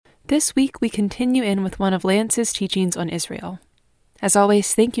This week, we continue in with one of Lance's teachings on Israel. As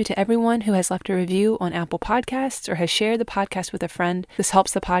always, thank you to everyone who has left a review on Apple Podcasts or has shared the podcast with a friend. This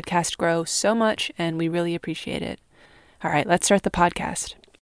helps the podcast grow so much, and we really appreciate it. All right, let's start the podcast.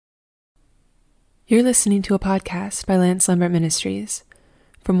 You're listening to a podcast by Lance Lambert Ministries.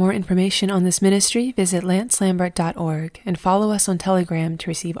 For more information on this ministry, visit lancelambert.org and follow us on Telegram to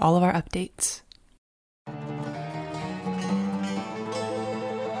receive all of our updates.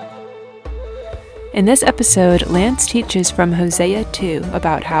 In this episode, Lance teaches from Hosea 2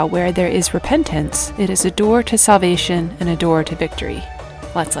 about how where there is repentance, it is a door to salvation and a door to victory.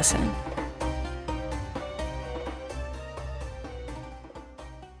 Let's listen.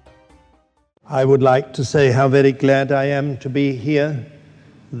 I would like to say how very glad I am to be here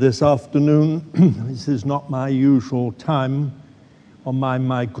this afternoon. This is not my usual time on my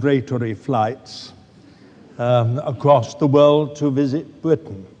migratory flights across the world to visit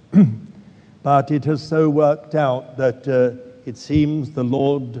Britain. But it has so worked out that it seems the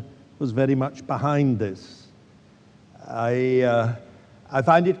Lord was very much behind this. I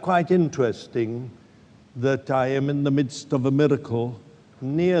find it quite interesting that I am in the midst of a miracle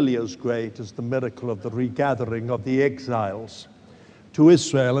nearly as great as the miracle of the regathering of the exiles to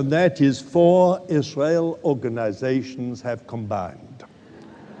Israel, and that is 4 Israel organizations have combined.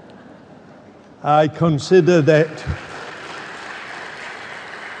 I consider that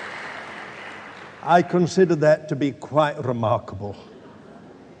to be quite remarkable.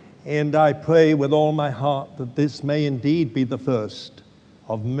 And I pray with all my heart that this may indeed be the first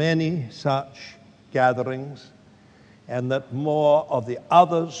of many such gatherings, and that more of the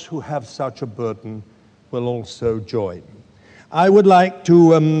others who have such a burden will also join. I would like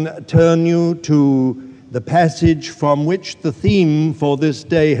to turn you to the passage from which the theme for this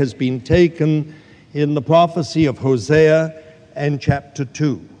day has been taken in the prophecy of Hosea and chapter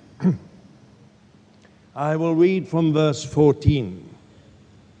 2. I will read from verse 14.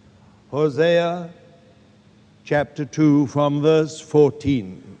 Hosea chapter 2 from verse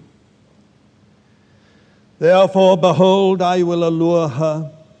 14. Therefore, behold, I will allure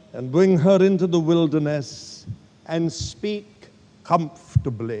her and bring her into the wilderness and speak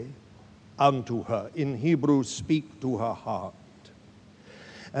comfortably unto her. In Hebrew, speak to her heart.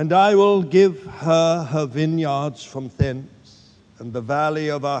 And I will give her her vineyards from thence, and the valley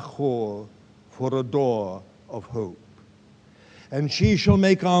of Achor for a door of hope. And she shall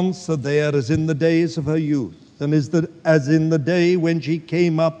make answer there as in the days of her youth, and as in the day when she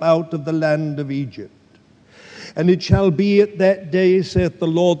came up out of the land of Egypt. And it shall be at that day, saith the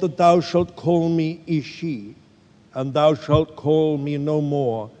Lord, that thou shalt call me Ishi, and thou shalt call me no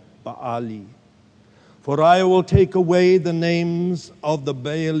more Baali. For I will take away the names of the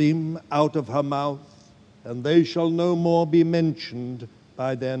Baalim out of her mouth, and they shall no more be mentioned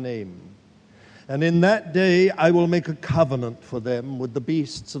by their name. And in that day I will make a covenant for them with the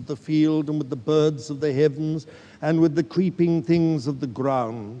beasts of the field, and with the birds of the heavens, and with the creeping things of the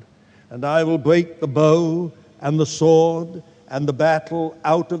ground. And I will break the bow and the sword and the battle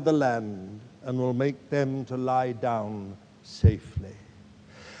out of the land, and will make them to lie down safely.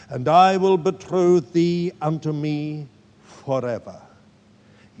 And I will betroth thee unto me forever.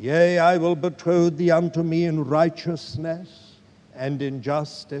 Yea, I will betroth thee unto me in righteousness and in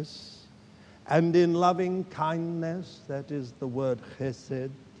justice and in loving kindness, that is the word chesed,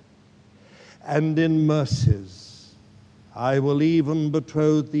 and in mercies. I will even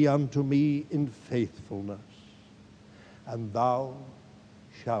betroth thee unto me in faithfulness, and thou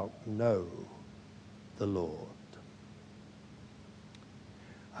shalt know the Lord.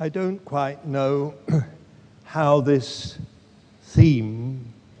 I don't quite know how this theme,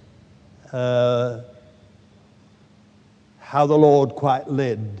 how the Lord quite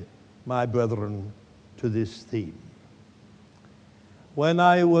led my brethren to this theme. When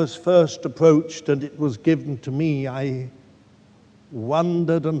I was first approached and it was given to me, I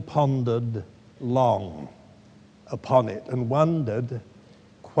wondered and pondered long upon it, and wondered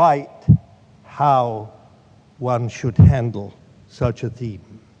quite how one should handle such a theme.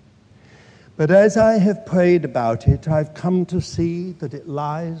 But as I have prayed about it, I've come to see that it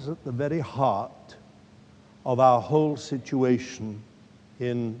lies at the very heart of our whole situation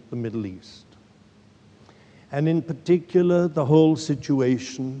in the Middle East, and in particular the whole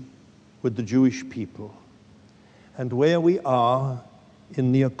situation with the Jewish people, and where we are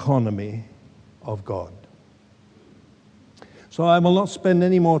in the economy of God. So I will not spend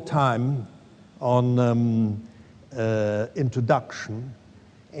any more time on introduction,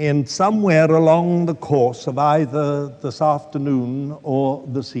 and somewhere along the course of either this afternoon or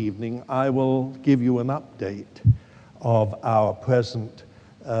this evening, I will give you an update of our present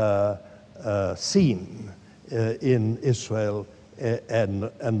seen in Israel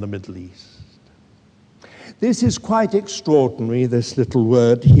and the Middle East. This is quite extraordinary, this little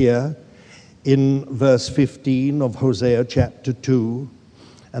word here in verse 15 of Hosea chapter 2.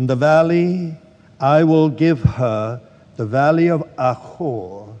 And the valley, I will give her the valley of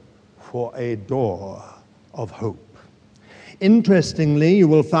Achor for a door of hope. Interestingly, you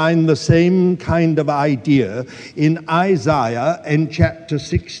will find the same kind of idea in Isaiah in chapter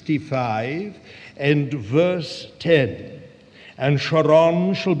 65 and verse 10. And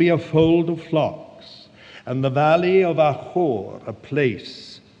Sharon shall be a fold of flocks, and the valley of Achor a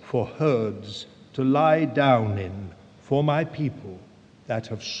place for herds to lie down in for my people that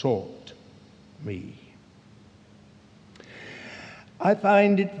have sought me. I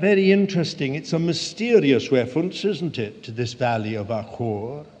find it very interesting. It's a mysterious reference, isn't it, to this valley of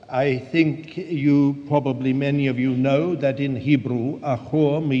Achor? I think many of you know that in Hebrew,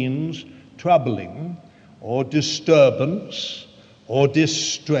 Achor means troubling or disturbance or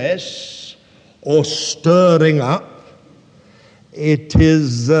distress or stirring up. It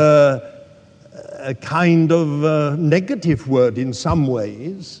is a kind of negative word in some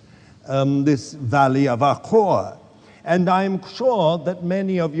ways, this valley of Achor. And I'm sure that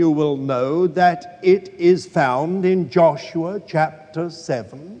many of you will know that it is found in Joshua chapter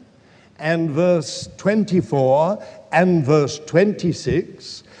 7 and verse 24 and verse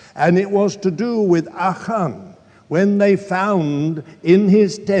 26. And it was to do with Achan, when they found in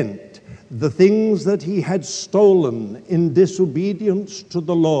his tent the things that he had stolen in disobedience to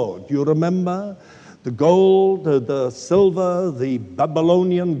the Lord. You remember the gold, the silver, the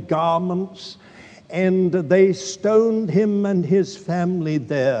Babylonian garments, and they stoned him and his family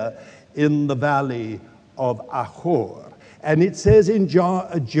there in the valley of Achor. And it says in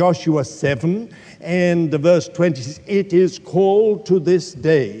Joshua 7 and verse 26, it is called to this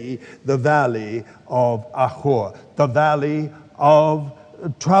day the valley of Achor, the valley of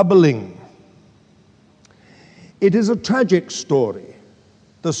troubling. It is a tragic story,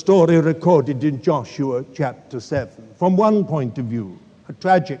 the story recorded in Joshua chapter 7. From one point of view, a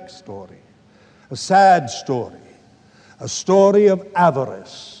tragic story. A sad story, a story of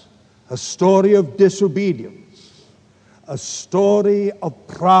avarice, a story of disobedience, a story of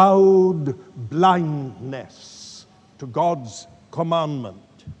proud blindness to God's commandment,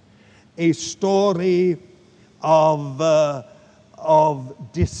 a story of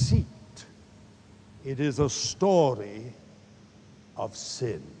deceit. It is a story of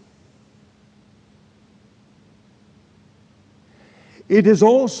sin. It is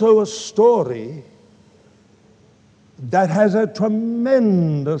also a story that has a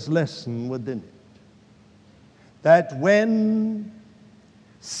tremendous lesson within it. That when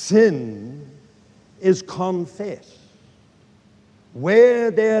sin is confessed, where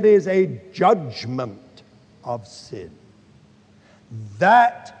there is a judgment of sin,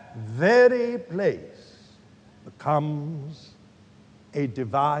 that very place becomes a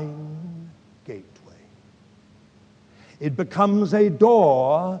divine gateway. It becomes a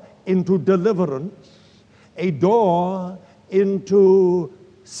door into deliverance, a door into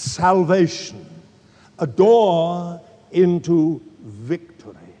salvation, a door into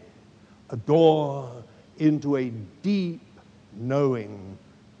victory, a door into a deep knowing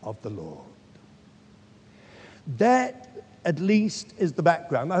of the Lord. That, at least, is the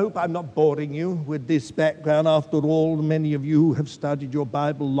background. I hope I'm not boring you with this background. After all, many of you have studied your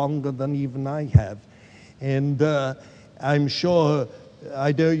Bible longer than even I have. And I'm sure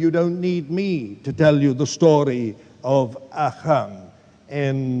you don't need me to tell you the story of Achan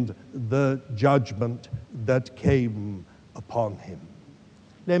and the judgment that came upon him.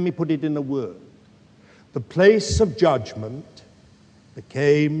 Let me put it in a word. The place of judgment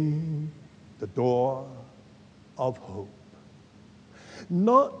became the door of hope.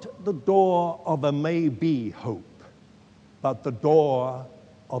 Not the door of a maybe hope, but the door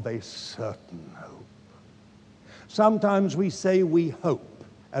of a certain hope. Sometimes we say we hope,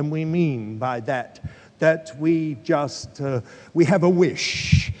 and we mean by that we just, we have a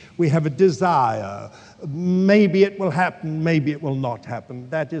wish, we have a desire. Maybe it will happen, maybe it will not happen.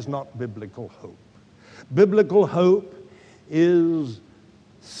 That is not biblical hope. Biblical hope is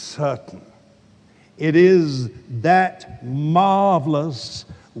certain. It is that marvelous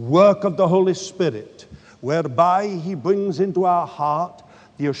work of the Holy Spirit whereby He brings into our heart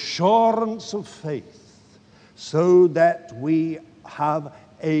the assurance of faith, so that we have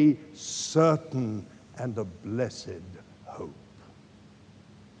a certain and a blessed hope.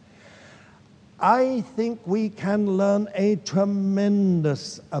 I think we can learn a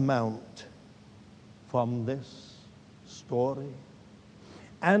tremendous amount from this story.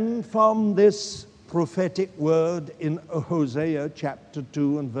 And from this prophetic word in Hosea chapter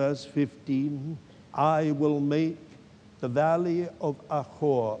 2 and verse 15, I will make the valley of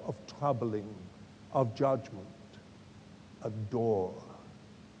Achor, of troubling, of judgment, a door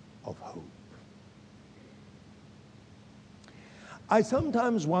of hope. I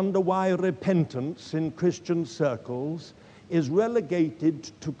sometimes wonder why repentance in Christian circles is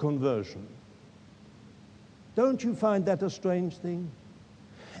relegated to conversion. Don't you find that a strange thing?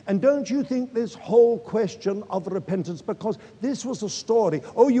 And don't you think this whole question of repentance, because this was a story,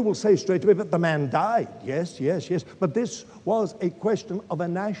 oh, you will say straight away, but the man died. Yes, yes, yes. But this was a question of a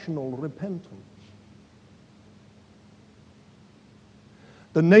national repentance.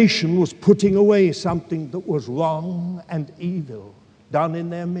 The nation was putting away something that was wrong and evil done in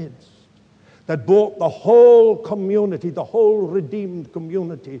their midst, that brought the whole community, the whole redeemed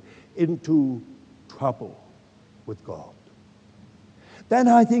community, into trouble with God. That,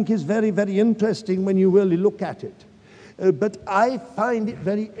 I think, is very, very interesting when you really look at it. But I find it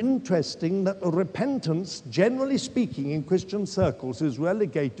very interesting that repentance, generally speaking, in Christian circles, is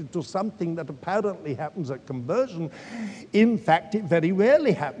relegated to something that apparently happens at conversion. In fact, it very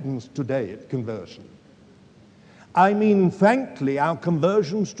rarely happens today at conversion. I mean, frankly, our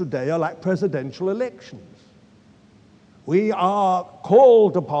conversions today are like presidential elections. We are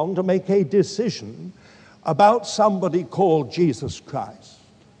called upon to make a decision about somebody called Jesus Christ.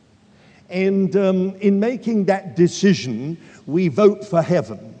 And in making that decision, we vote for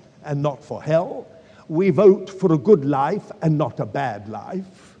heaven and not for hell. We vote for a good life and not a bad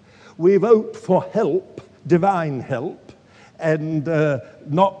life. We vote for help, divine help, and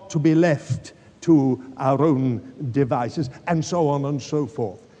not to be left to our own devices, and so on and so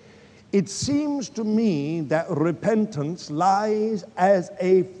forth. It seems to me that repentance lies as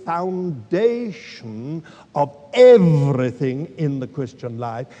a foundation of everything in the Christian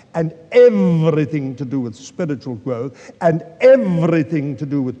life, and everything to do with spiritual growth, and everything to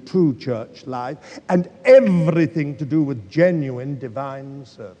do with true church life, and everything to do with genuine divine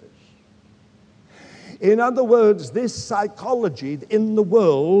service. In other words, this psychology in the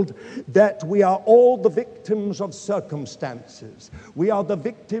world that we are all the victims of circumstances, we are the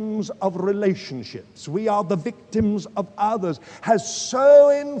victims of relationships, we are the victims of others, has so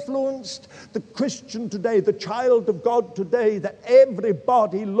influenced the Christian today, the child of God today, that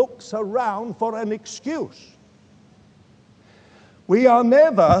everybody looks around for an excuse. We are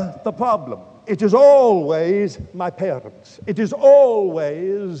never the problem. It is always my parents. It is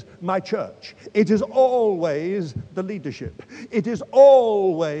always my church. It is always the leadership. It is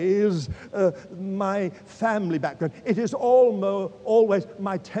always my family background. It is always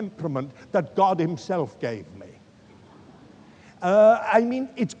my temperament that God himself gave me. I mean,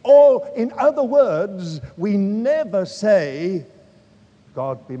 it's all, in other words, we never say,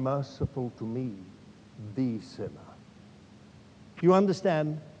 God be merciful to me, the sinner. You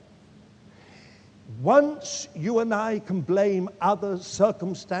understand? Once you and I can blame other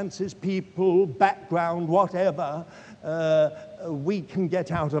circumstances, people, background, whatever, we can get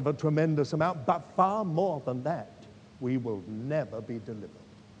out of a tremendous amount. But far more than that, we will never be delivered.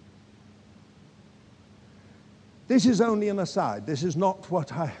 This is only an aside. This is not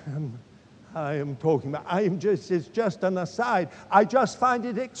what I am talking about. It's just an aside. I just find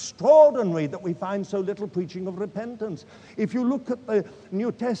it extraordinary that we find so little preaching of repentance. If you look at the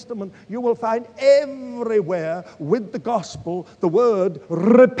New Testament, you will find everywhere with the gospel the word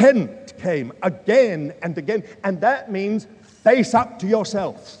repent came again and again. And that means face up to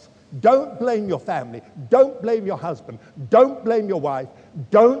yourself. Don't blame your family. Don't blame your husband. Don't blame your wife.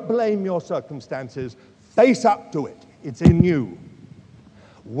 Don't blame your circumstances. Face up to it. It's in you.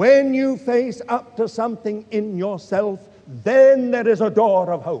 When you face up to something in yourself, then there is a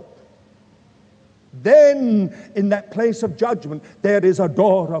door of hope. Then, in that place of judgment, there is a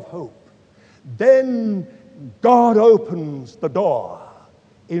door of hope. Then God opens the door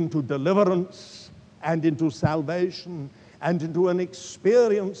into deliverance and into salvation and into an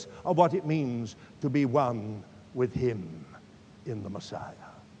experience of what it means to be one with him in the Messiah.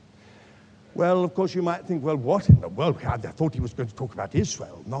 Well, of course, you might think, well, what in the world? I thought he was going to talk about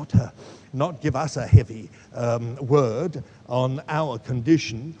Israel, not give us a heavy word on our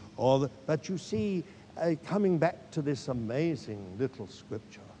condition. But you see, coming back to this amazing little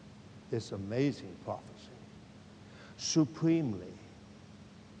scripture, this amazing prophecy, supremely,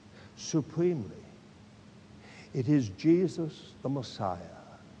 it is Jesus the Messiah,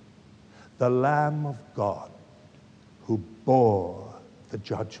 the Lamb of God, who bore the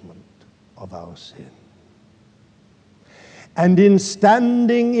judgment of our sin. And in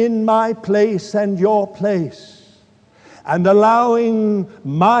standing in my place and your place, and allowing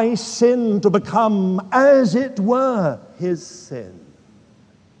my sin to become, as it were, his sin,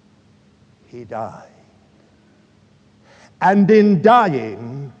 he died. And in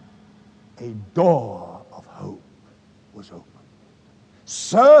dying, a door of hope was opened.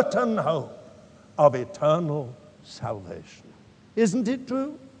 Certain hope of eternal salvation. Isn't it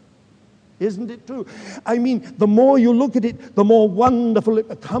true? Isn't it true? I mean, the more you look at it, the more wonderful it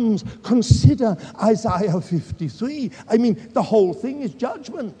becomes. Consider Isaiah 53. I mean, the whole thing is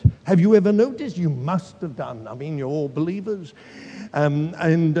judgment. Have you ever noticed? You must have done. I mean, you're all believers.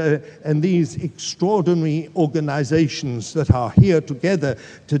 And these extraordinary organizations that are here together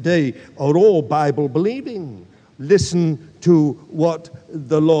today are all Bible-believing. Listen to what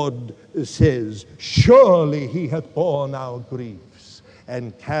the Lord says. Surely he hath borne our griefs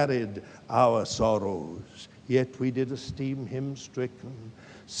and carried our sorrows. Yet we did esteem him stricken,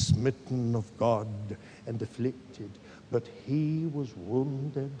 smitten of God, and afflicted. But he was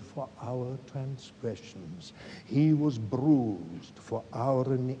wounded for our transgressions. He was bruised for our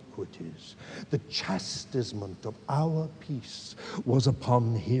iniquities. The chastisement of our peace was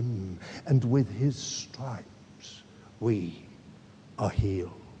upon him, and with his stripes we are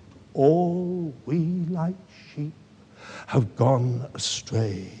healed. All we like sheep have gone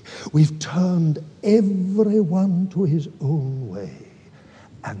astray. We've turned everyone to his own way,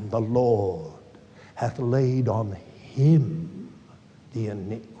 and the Lord hath laid on him the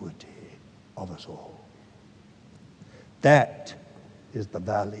iniquity of us all. That is the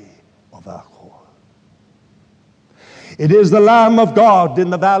valley of Achor. It is the Lamb of God in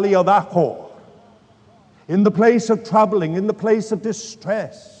the valley of Achor, in the place of troubling, in the place of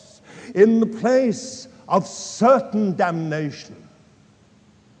distress, in the place of certain damnation.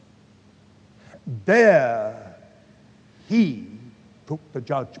 There he took the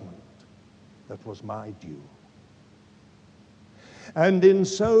judgment that was my due. And in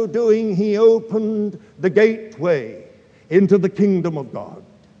so doing, he opened the gateway into the kingdom of God,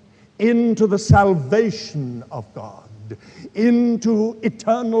 into the salvation of God, into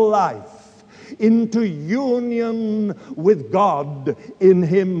eternal life, into union with God in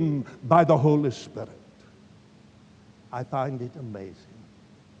him by the Holy Spirit. I find it amazing.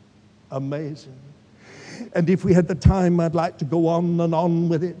 Amazing. And if we had the time, I'd like to go on and on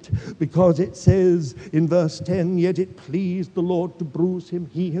with it, because it says in verse 10, yet it pleased the Lord to bruise him.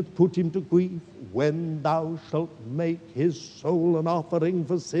 He hath put him to grief. When thou shalt make his soul an offering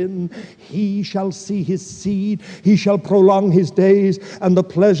for sin, he shall see his seed. He shall prolong his days, and the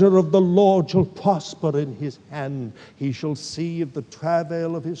pleasure of the Lord shall prosper in his hand. He shall see of the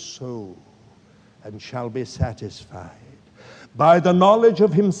travail of his soul, and shall be satisfied. By the knowledge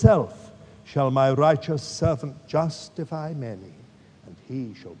of himself shall my righteous servant justify many, and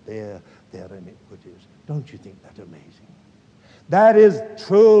he shall bear their iniquities. Don't you think that amazing? That is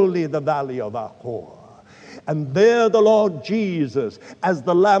truly the valley of Achor. And there the Lord Jesus, as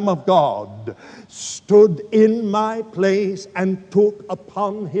the Lamb of God, stood in my place and took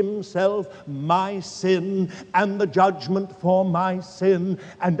upon himself my sin and the judgment for my sin,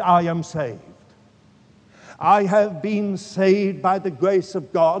 and I am saved. I have been saved by the grace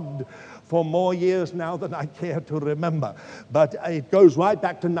of God for more years now than I care to remember. But it goes right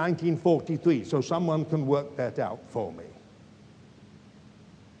back to 1943, so someone can work that out for me.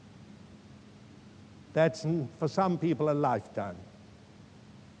 That's, for some people, a lifetime.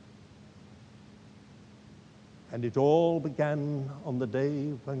 And it all began on the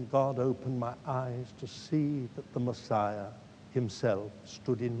day when God opened my eyes to see that the Messiah himself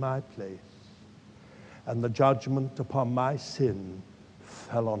stood in my place, and the judgment upon my sin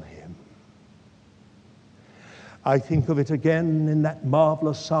fell on him. I think of it again in that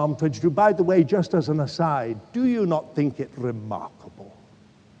marvelous Psalm 22. By the way, just as an aside, do you not think it remarkable,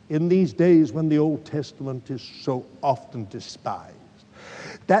 in these days when the Old Testament is so often despised,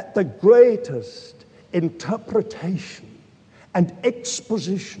 that the greatest interpretation and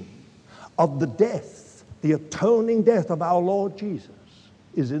exposition of the death, the atoning death of our Lord Jesus,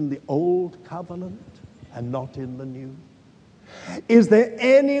 is in the Old Covenant and not in the New? Is there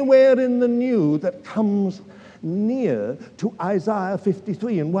anywhere in the New that comes near to Isaiah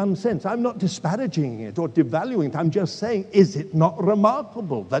 53 in one sense? I'm not disparaging it or devaluing it. I'm just saying, is it not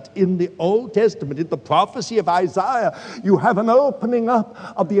remarkable that in the Old Testament, in the prophecy of Isaiah, you have an opening up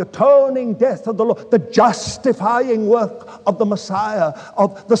of the atoning death of the Lord, the justifying work of the Messiah,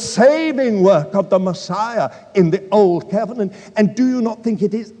 of the saving work of the Messiah in the Old Covenant? And do you not think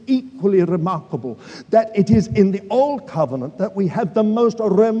it is equally remarkable that it is in the Old Covenant that we have the most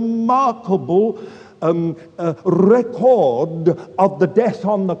remarkable record of the death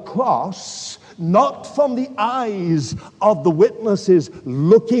on the cross not from the eyes of the witnesses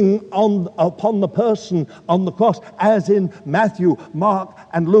looking upon the person on the cross, as in Matthew, Mark,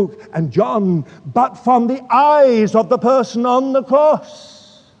 and Luke, and John, but from the eyes of the person on the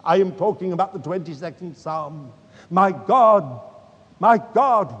cross. I am talking about the 22nd Psalm. My God,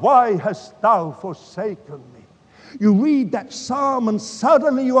 why hast thou forsaken me? You read that psalm and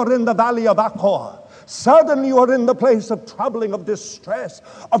suddenly you are in the valley of Achor. Suddenly you are in the place of troubling, of distress,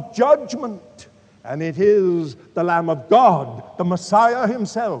 of judgment. And it is the Lamb of God, the Messiah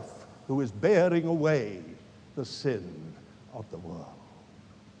himself, who is bearing away the sin of the world.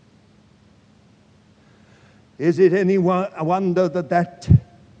 Is it any wonder that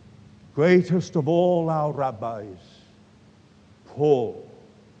greatest of all our rabbis, Paul,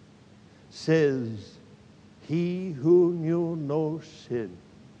 says, he who knew no sin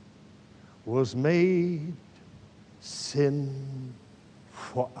was made sin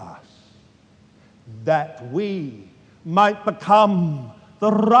for us, that we might become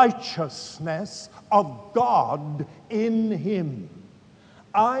the righteousness of God in him.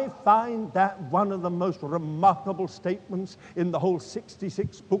 I find that one of the most remarkable statements in the whole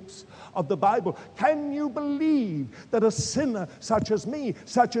 66 books of the Bible. Can you believe that a sinner such as me,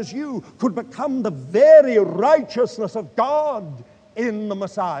 such as you, could become the very righteousness of God in the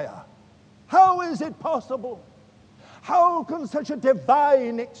Messiah? How is it possible? How can such a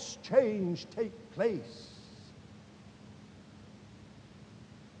divine exchange take place?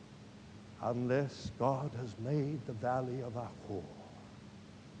 Unless God has made the valley of Achor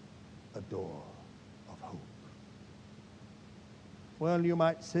a door of hope. Well, you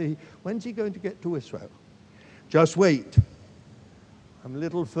might say, when's he going to get to Israel? Just wait. I'm a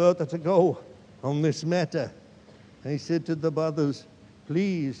little further to go on this matter. And he said to the brothers,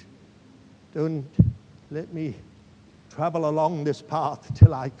 please don't let me travel along this path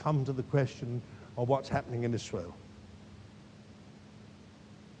till I come to the question of what's happening in Israel.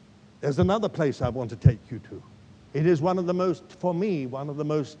 There's another place I want to take you to. It is one of the most, for me, one of the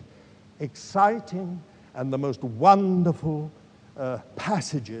most exciting and the most wonderful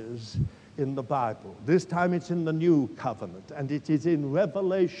passages in the Bible. This time it's in the New Covenant, and it is in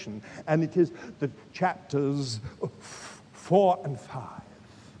Revelation, and it is the chapters 4 and 5.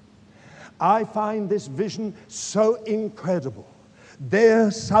 I find this vision so incredible.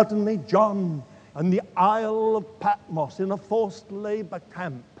 There suddenly John on the Isle of Patmos in a forced labor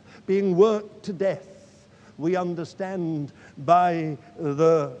camp being worked to death. We understand by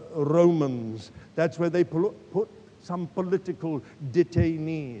the Romans, that's where they put some political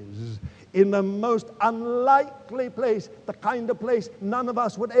detainees in the most unlikely place, the kind of place none of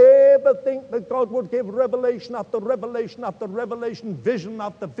us would ever think that God would give revelation after revelation after revelation, vision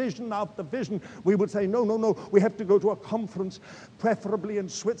after vision after vision. We would say, no, we have to go to a conference, preferably in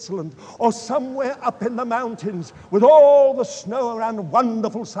Switzerland or somewhere up in the mountains with all the snow around,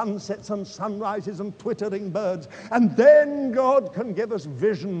 wonderful sunsets and sunrises and twittering birds, and then God can give us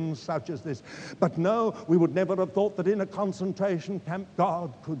visions such as this. But no, we would never have thought that in a concentration camp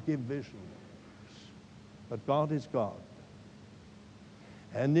God could give visions. But God is God.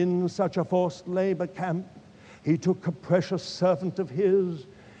 And in such a forced labor camp, he took a precious servant of his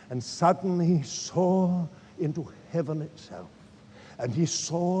and suddenly saw into heaven itself. And he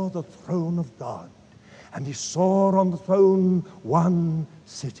saw the throne of God. And he saw on the throne one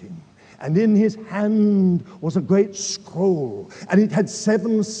sitting. And in his hand was a great scroll, and it had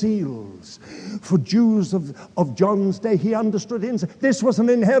 7 seals. For Jews of John's day, he understood this was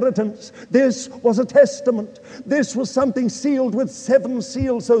an inheritance. This was a testament. This was something sealed with 7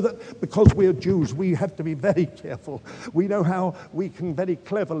 seals, so that because we're Jews, we have to be very careful. We know how we can very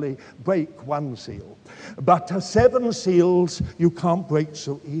cleverly break 1 seal. But 7 seals you can't break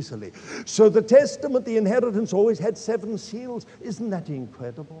so easily. So the testament, the inheritance, always had 7 seals. Isn't that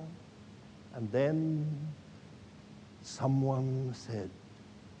incredible? And then someone said,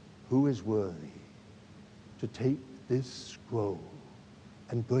 who is worthy to take this scroll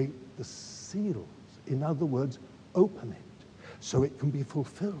and break the seals? In other words, open it so it can be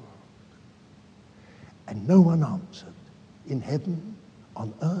fulfilled. And no one answered, in heaven,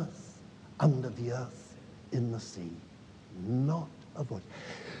 on earth, under the earth, in the sea. Not a voice.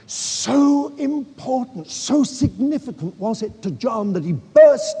 So important, so significant was it to John that he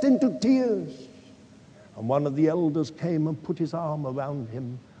burst into tears. And one of the elders came and put his arm around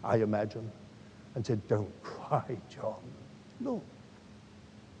him, I imagine, and said, don't cry, John. Look,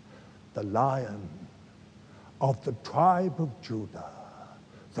 the Lion of the tribe of Judah,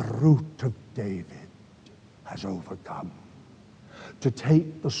 the root of David, has overcome to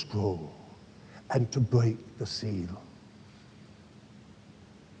take the scroll and to break the seal.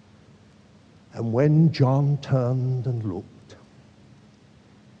 And when John turned and looked,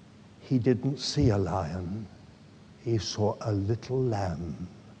 he didn't see a lion. He saw a little lamb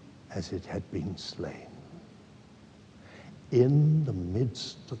as it had been slain. In the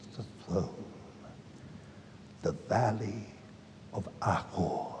midst of the throne, the valley of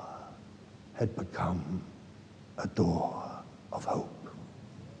Achor had become a door of hope.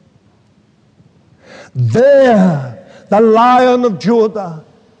 There, the Lion of Judah,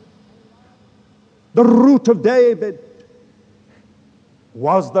 the Root of David,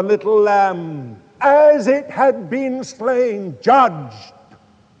 was the little lamb as it had been slain, judged,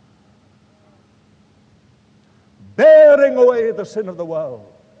 bearing away the sin of the world.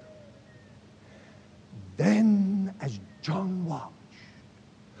 Then, as John watched,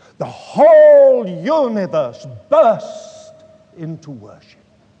 the whole universe burst into worship.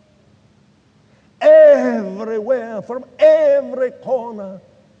 Everywhere, from every corner,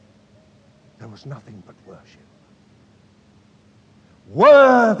 there was nothing but worship.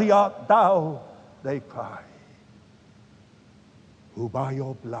 Worthy art thou, they cry, who by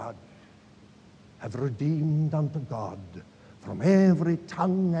your blood have redeemed unto God from every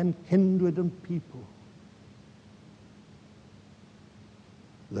tongue and kindred and people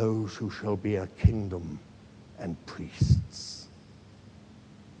those who shall be a kingdom and priests.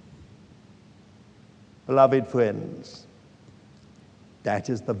 Beloved friends, that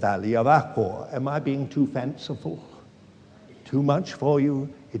is the valley of Achor. Am I being too fanciful? Too much for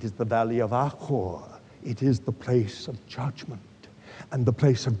you? It is the valley of Achor. It is the place of judgment. And the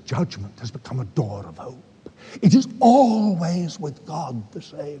place of judgment has become a door of hope. It is always with God the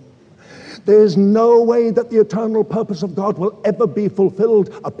same. There is no way that the eternal purpose of God will ever be fulfilled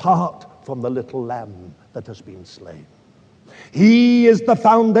apart from the little lamb that has been slain. He is the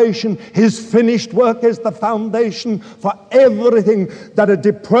foundation. His finished work is the foundation for everything that a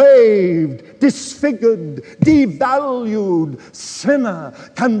depraved, disfigured, devalued sinner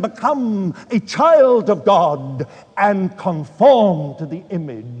can become a child of God and conform to the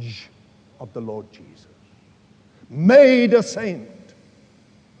image of the Lord Jesus. Made a saint.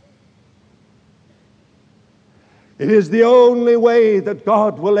 It is the only way that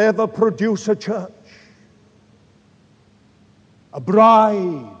God will ever produce a church, a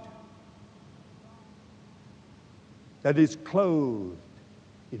bride that is clothed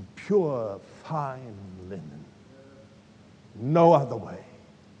in pure, fine linen. No other way.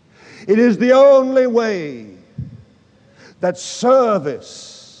 It is the only way that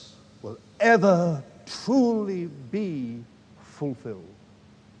service will ever truly be fulfilled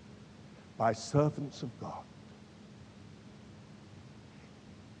by servants of God.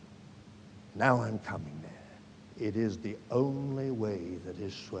 Now I'm coming there. It is the only way that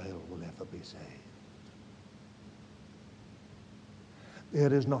Israel will ever be saved.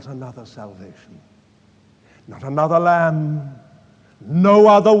 There is not another salvation, not another lamb, no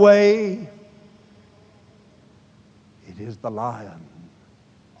other way. It is the Lion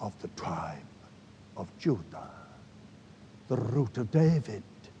of the tribe of Judah, the Root of David.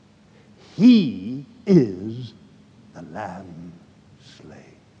 He is the Lamb slain.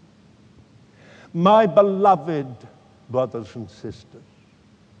 My beloved brothers and sisters,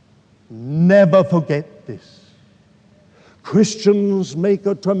 never forget this. Christians make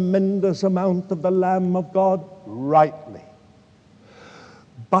a tremendous amount of the Lamb of God rightly.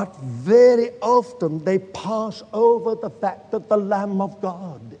 But very often they pass over the fact that the Lamb of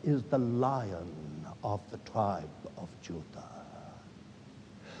God is the Lion of the tribe of Judah,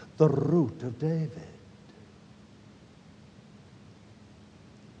 the Root of David.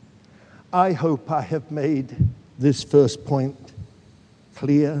 I hope I have made this first point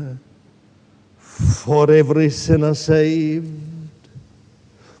clear. For every sinner saved,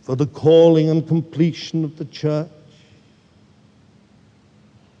 for the calling and completion of the church,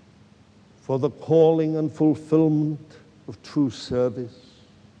 for the calling and fulfillment of true service,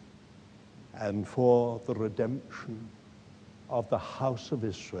 and for the redemption of the house of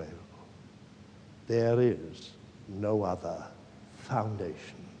Israel, there is no other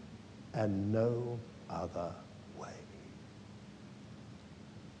foundation and no other way.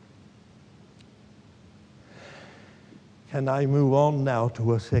 Can I move on now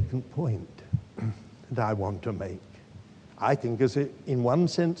to a second point that I want to make? I think in one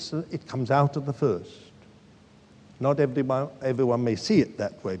sense it comes out of the first. Not everyone may see it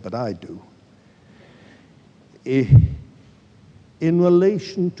that way, but I do. In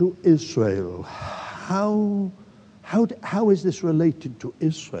relation to Israel, how is this related to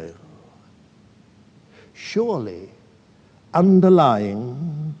Israel? Surely,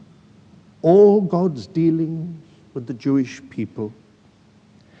 underlying all God's dealings with the Jewish people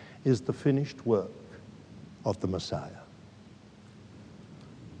is the finished work of the Messiah,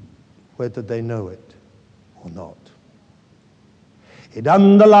 whether they know it or not. It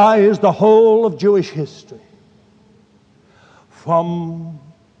underlies the whole of Jewish history from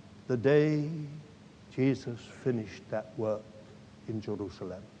the day Jesus finished that work in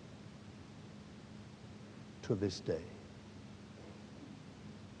Jerusalem to this day.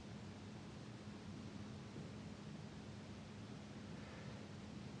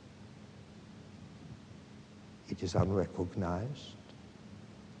 It is unrecognized.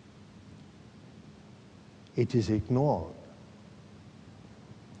 It is ignored.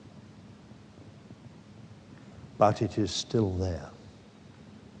 But it is still there.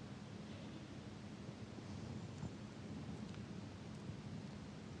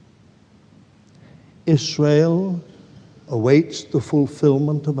 Israel awaits the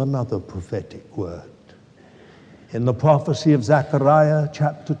fulfillment of another prophetic word. In the prophecy of Zechariah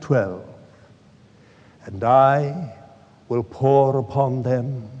chapter 12, and I will pour upon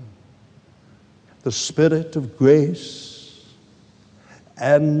them the spirit of grace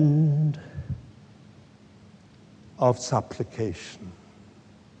and of supplication,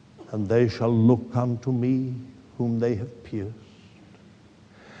 and they shall look unto me whom they have pierced,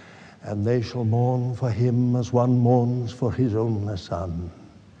 and they shall mourn for him as one mourns for his only son,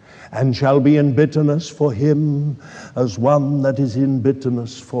 and shall be in bitterness for him as one that is in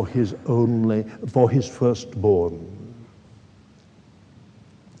bitterness for his firstborn.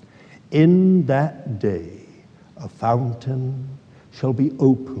 In that day a fountain shall be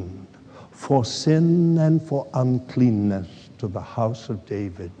opened for sin and for uncleanness to the house of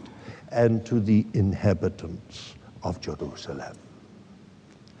David and to the inhabitants of Jerusalem.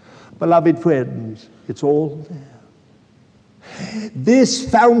 Beloved friends, it's all there. This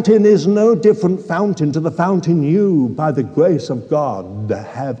fountain is no different fountain to the fountain you, by the grace of God,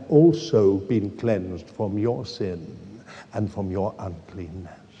 have also been cleansed from your sin and from your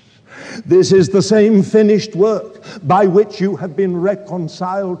uncleanness. This is the same finished work by which you have been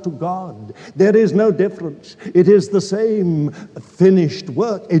reconciled to God. There is no difference. It is the same finished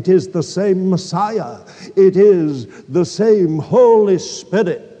work. It is the same Messiah. It is the same Holy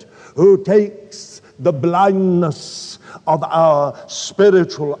Spirit who takes the blindness of our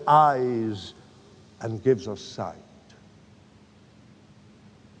spiritual eyes and gives us sight.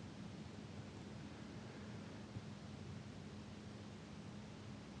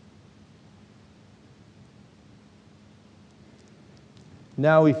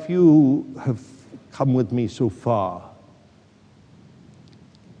 Now, if you have come with me so far,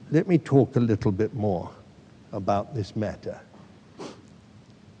 let me talk a little bit more about this matter.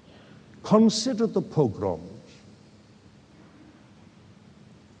 Consider the pogroms.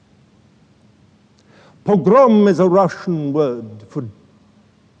 Pogrom is a Russian word for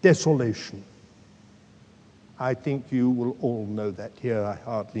desolation. I think you will all know that here. I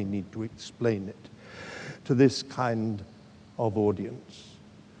hardly need to explain it to this kind of audience.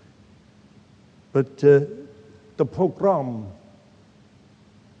 But the pogrom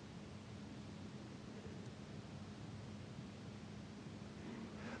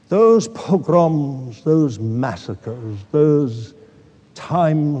those pogroms, those massacres, those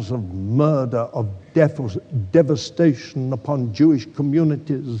times of murder, of devastation upon Jewish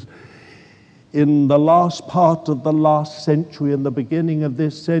communities in the last part of the last century and the beginning of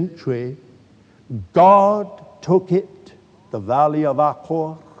this century, God took it, the valley of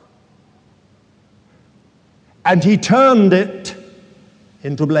Achor, and he turned it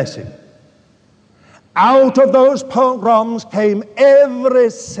into blessing. Out of those pogroms came every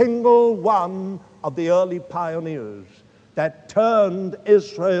single one of the early pioneers that turned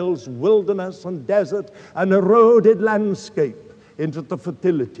Israel's wilderness and desert and eroded landscape into the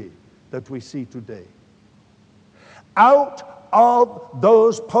fertility that we see today. Out of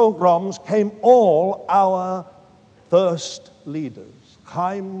those pogroms came all our first leaders.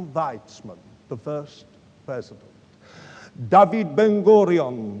 Chaim Weizmann, the first president. David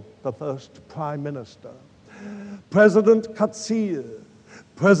Ben-Gurion, the first prime minister. President Katzir,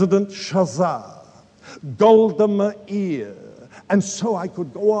 President Shazar, Golda Meir, and so I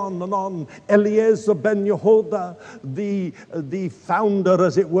could go on and on. Eliezer Ben Yehuda, the founder,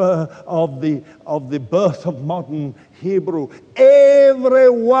 as it were, of the birth of modern Hebrew. Every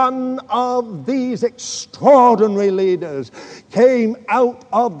one of these extraordinary leaders came out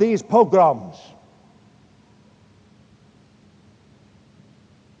of these pogroms.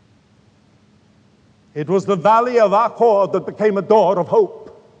 It was the valley of Achor that became a door of hope.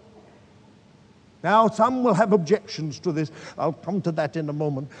 Now, some will have objections to this. I'll come to that in a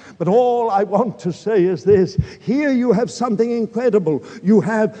moment. But all I want to say is this. Here you have something incredible. You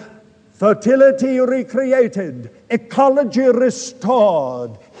have fertility recreated, ecology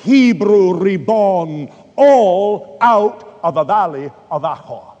restored, Hebrew reborn, all out of the valley of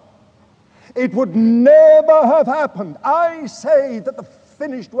Achor. It would never have happened. I say that the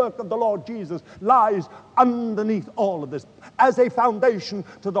finished work of the Lord Jesus lies underneath all of this as a foundation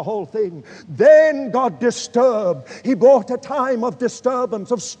to the whole thing. Then God disturbed. He brought a time of disturbance,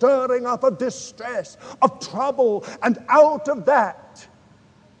 of stirring up, of distress, of trouble, and out of that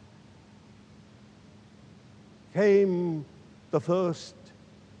came the first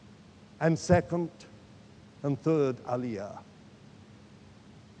and second and third Aliyah.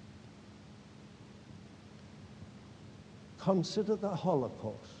 Consider the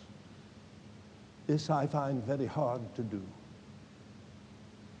Holocaust. This I find very hard to do.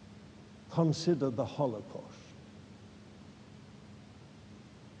 Consider the Holocaust.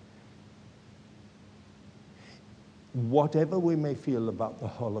 Whatever we may feel about the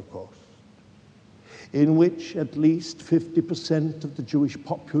Holocaust, in which at least 50% of the Jewish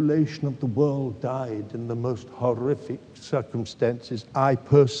population of the world died in the most horrific circumstances, I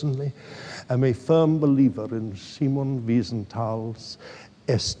personally am a firm believer in Simon Wiesenthal's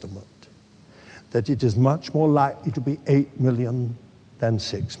estimate that it is much more likely to be 8 million than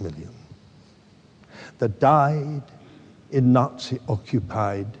 6 million that died in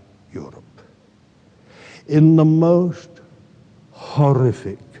Nazi-occupied Europe in the most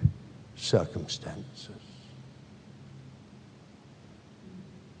horrific circumstances.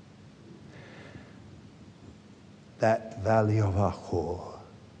 That valley of Achor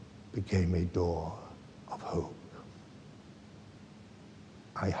became a door of hope.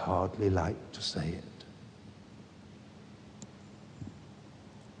 I hardly like to say it.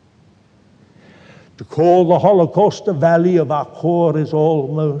 To call the Holocaust a valley of Achor is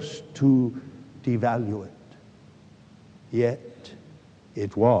almost to devalue it. Yet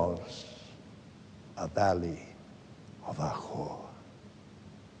it was a valley of Achor.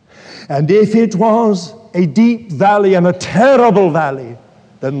 And if it was a deep valley and a terrible valley,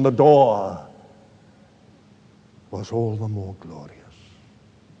 then the door was all the more glorious.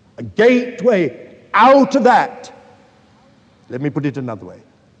 A gateway out of that. Let me put it another way.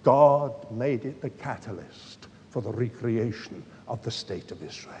 God made it the catalyst for the recreation of the state of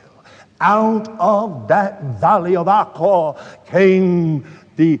Israel. Out of that valley of Achor came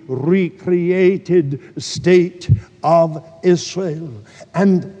the recreated state of Israel.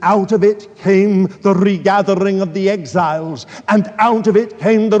 And out of it came the regathering of the exiles. And out of it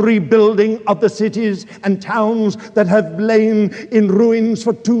came the rebuilding of the cities and towns that have lain in ruins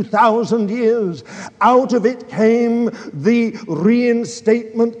for 2,000 years. Out of it came the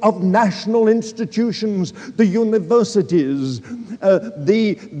reinstatement of national institutions, the universities,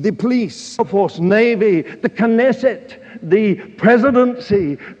 the police force, navy, the Knesset, the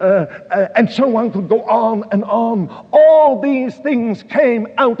presidency, and so one could go on and on. All these things came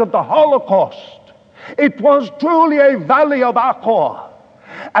out of the Holocaust. It was truly a valley of Achor,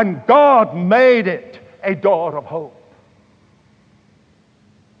 and God made it a door of hope.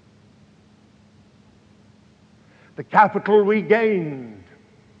 The capital regained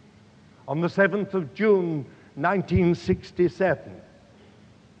on the 7th of June, 1967.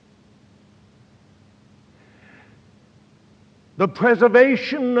 The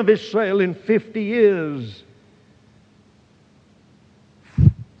preservation of Israel in 50 years.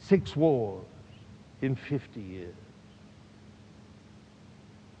 6 wars in 50 years.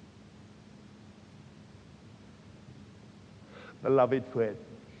 Beloved friends,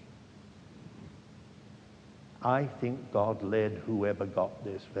 I think God led whoever got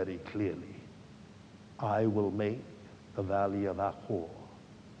this very clearly. I will make the valley of Achor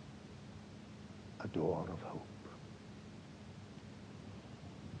a door of hope.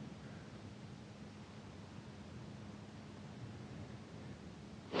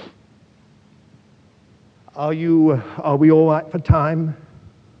 Are we all right for time?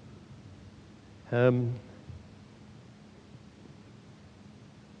 Are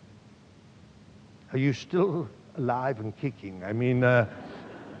you still alive and kicking? I mean, I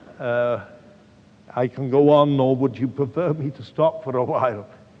can go on, or would you prefer me to stop for a while?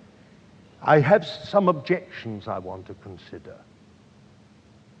 I have some objections I want to consider.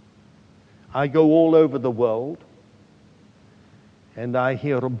 I go all over the world, and I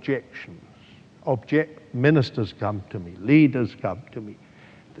hear objections. Ministers come to me, leaders come to me.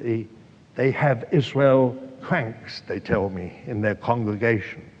 They have Israel cranks, they tell me, in their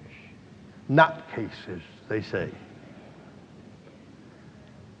congregations. Nutcases, they say.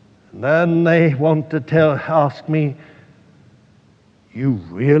 And then they want to ask me, you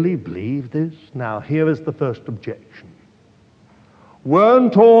really believe this? Now, here is the first objection.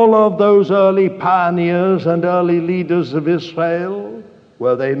 Weren't all of those early pioneers and early leaders of Israel,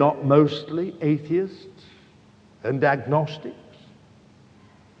 were they not mostly atheists and agnostics?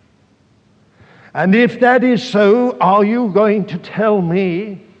 And if that is so, are you going to tell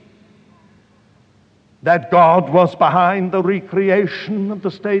me that God was behind the recreation of the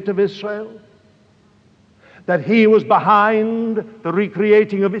state of Israel? That he was behind the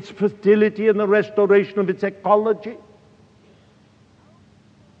recreating of its fertility and the restoration of its ecology?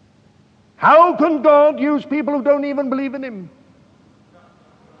 How can God use people who don't even believe in him?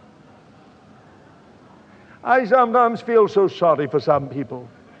 I sometimes feel so sorry for some people.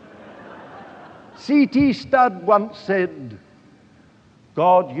 C.T. Studd once said,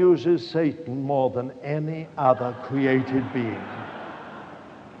 God uses Satan more than any other created being.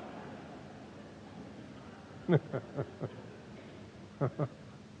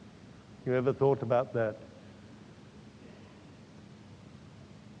 You ever thought about that?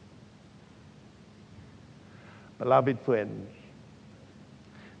 Beloved friends,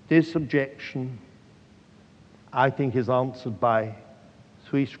 this objection, I think, is answered by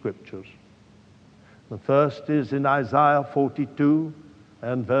 3 scriptures. The first is in Isaiah 42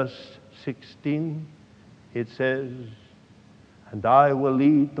 and verse 16. It says, and I will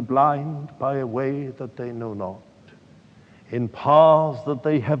lead the blind by a way that they know not. In paths that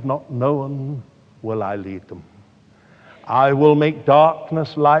they have not known will I lead them. I will make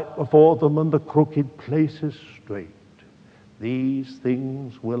darkness light before them and the crooked places straight. These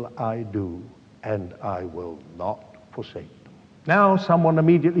things will I do, and I will not forsake them. Now someone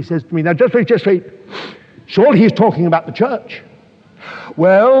immediately says to me, now just wait. Surely he's talking about the church.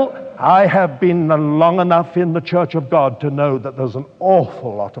 Well, I have been long enough in the church of God to know that there's an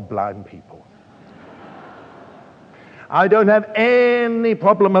awful lot of blind people. I don't have any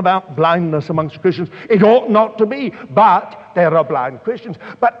problem about blindness amongst Christians. It ought not to be, but there are blind Christians.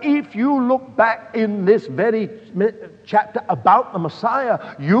 But if you look back in this very chapter about the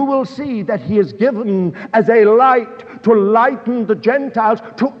Messiah, you will see that he is given as a light to lighten the Gentiles,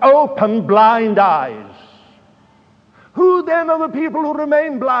 to open blind eyes. Who then are the people who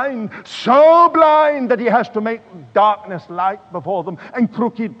remain blind? So blind that he has to make darkness light before them and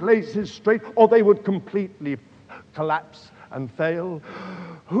crooked places straight, or they would completely collapse and fail.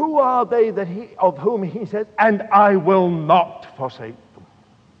 Who are they that of whom he says, and I will not forsake them?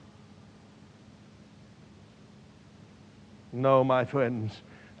 No, my friends,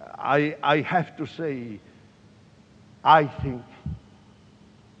 I have to say, I think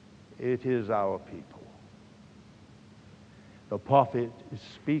it is our people. The prophet is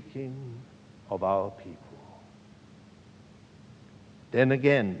speaking of our people. Then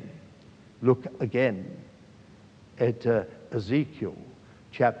again, look again at Ezekiel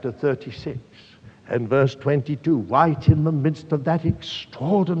chapter 36 and verse 22, right in the midst of that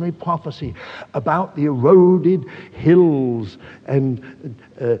extraordinary prophecy about the eroded hills and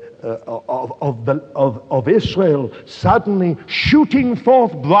of Israel suddenly shooting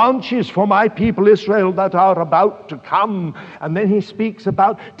forth branches for my people Israel that are about to come. And then he speaks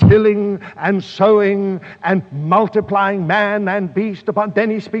about tilling and sowing and multiplying man and beast upon. Then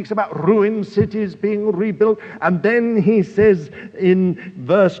he speaks about ruined cities being rebuilt. And then he says in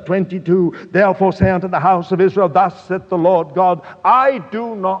verse 22, therefore say unto the house of Israel, thus saith the Lord God, I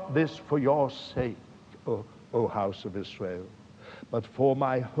do not this for your sake, O house of Israel, but for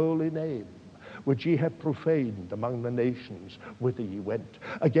my holy name, which ye have profaned among the nations whither ye went.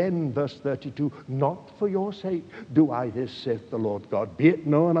 Again, verse 32, not for your sake do I this, saith the Lord God. Be it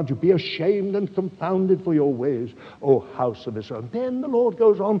known unto you, be ashamed and confounded for your ways, O house of Israel. And then the Lord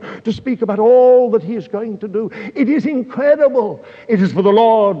goes on to speak about all that he is going to do. It is incredible. It is for the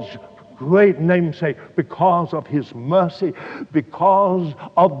Lord's great namesake, because of his mercy, because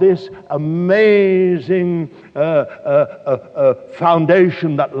of this amazing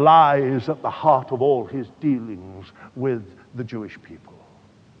foundation that lies at the heart of all his dealings with the Jewish people.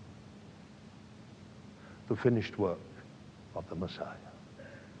 The finished work of the Messiah.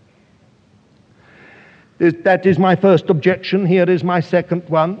 That is my first objection. Here is my second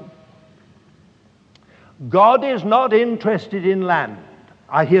one. God is not interested in land.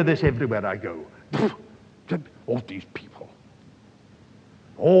 I hear this everywhere I go. All these people,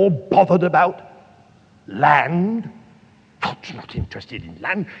 all bothered about land. God's not interested in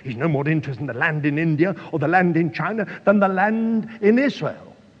land. He's no more interested in the land in India or the land in China than the land in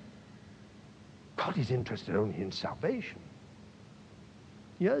Israel. God is interested only in salvation.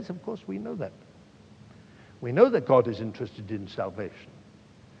 Yes, of course, we know that. We know that God is interested in salvation.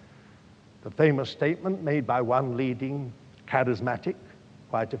 The famous statement made by one leading charismatic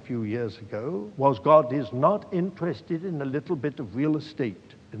quite a few years ago was God is not interested in a little bit of real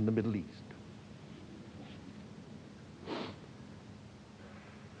estate in the Middle East.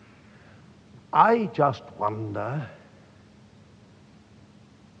 I just wonder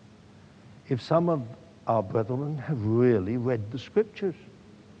if some of our brethren have really read the scriptures.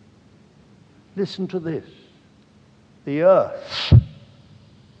 Listen to this. The earth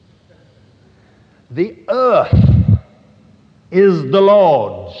is the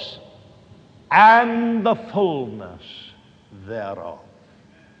Lord's, and the fullness thereof.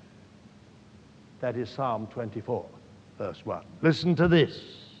 That is Psalm 24, verse 1. Listen to this.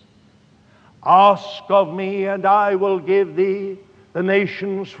 Ask of me, and I will give thee the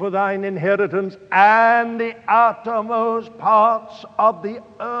nations for thine inheritance, and the uttermost parts of the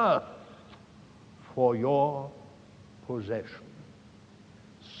earth for your possession.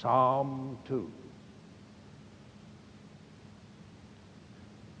 Psalm 2.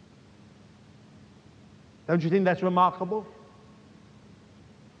 Don't you think that's remarkable?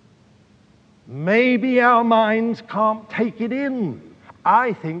 Maybe our minds can't take it in.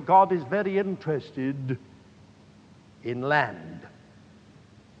 I think God is very interested in land.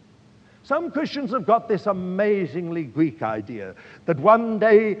 Some Christians have got this amazingly Greek idea that one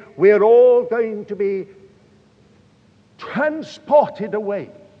day we're all going to be transported away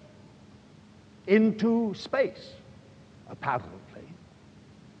into space, apparently,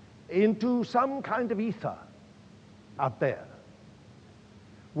 into some kind of ether up there,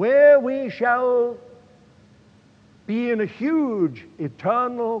 where we shall be in a huge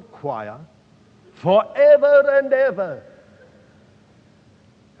eternal choir forever and ever.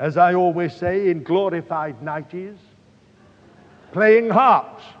 As I always say, in glorified nighties, playing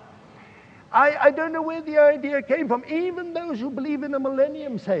harps. I don't know where the idea came from. Even those who believe in the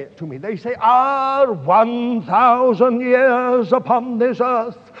millennium say it to me. They say, our 1,000 years upon this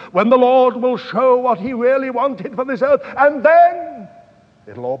earth, when the Lord will show what he really wanted for this earth, and then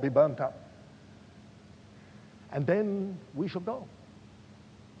it'll all be burnt up. And then we shall go.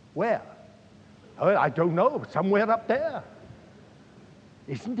 Where? Oh, I don't know. Somewhere up there.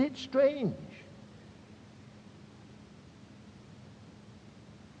 Isn't it strange?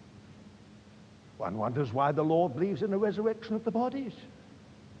 One wonders why the Lord believes in the resurrection of the bodies.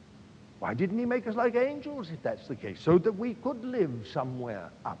 Why didn't he make us like angels if that's the case? So that we could live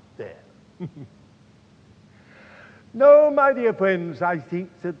somewhere up there. No, my dear friends, I think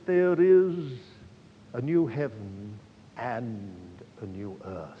that there is a new heaven and a new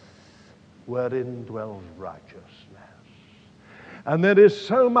earth wherein dwells righteousness. And there is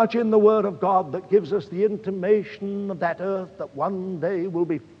so much in the Word of God that gives us the intimation of that earth that one day will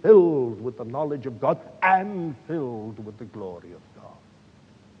be filled with the knowledge of God and filled with the glory of God.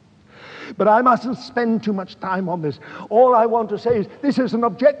 But I mustn't spend too much time on this. All I want to say is this is an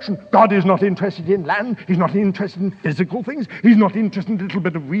objection. God is not interested in land. He's not interested in physical things. He's not interested in a little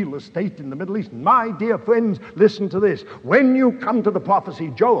bit of real estate in the Middle East. My dear friends, listen to this. When you come to the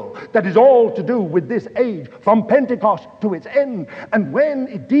prophecy Joel, that is all to do with this age from Pentecost to its end, and when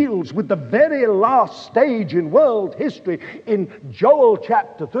it deals with the very last stage in world history, in Joel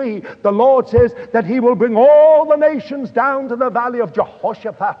chapter 3, the Lord says that he will bring all the nations down to the valley of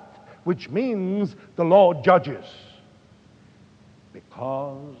Jehoshaphat, which means the Lord judges,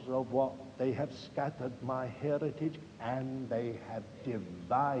 because of what they have scattered my heritage and they have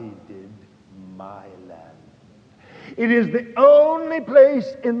divided my land. It is the only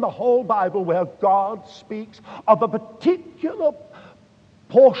place in the whole Bible where God speaks of a particular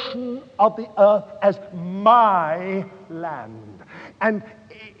portion of the earth as my land. And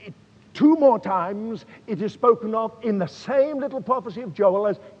two more times it is spoken of in the same little prophecy of Joel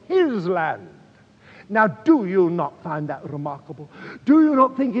as his land. Now, do you not find that remarkable? Do you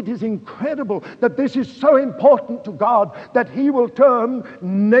not think it is incredible that this is so important to God that he will turn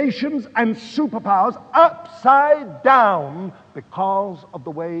nations and superpowers upside down because of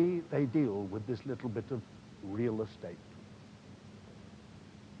the way they deal with this little bit of real estate?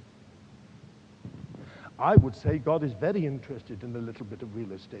 I would say God is very interested in a little bit of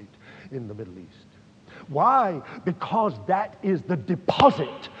real estate in the Middle East. Why? Because that is the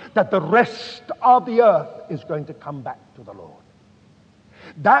deposit that the rest of the earth is going to come back to the Lord.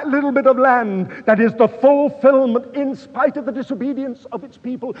 That little bit of land that is the fulfillment, in spite of the disobedience of its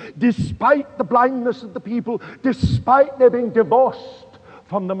people, despite the blindness of the people, despite their being divorced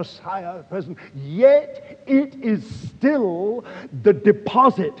from the Messiah at present, yet it is still the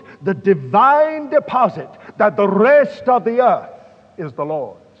deposit, the divine deposit, that the rest of the earth is the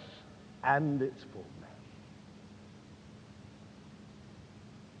Lord's and its fullness.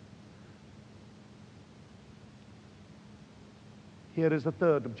 Here is the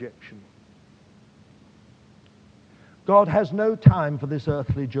third objection. God has no time for this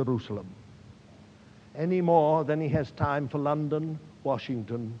earthly Jerusalem any more than he has time for London,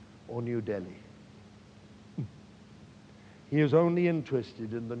 Washington, or New Delhi. He is only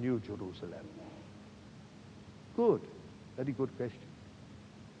interested in the New Jerusalem. Good. Very good question.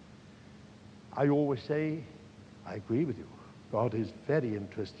 I always say, I agree with you. God is very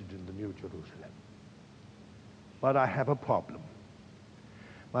interested in the New Jerusalem. But I have a problem.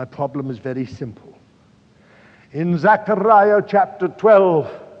 My problem is very simple. In Zechariah chapter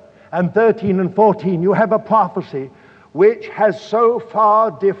 12 and 13 and 14, you have a prophecy which has so far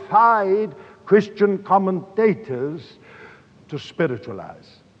defied Christian commentators to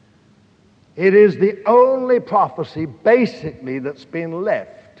spiritualize. It is the only prophecy basically that's been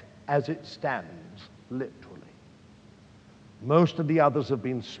left as it stands, literally. Most of the others have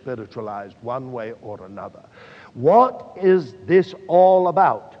been spiritualized one way or another. What is this all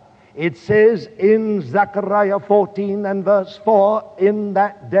about? It says in Zechariah 14 and verse 4, in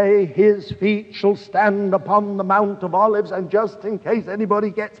that day his feet shall stand upon the Mount of Olives, and just in case anybody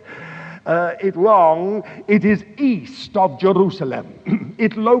gets it wrong, it is east of Jerusalem.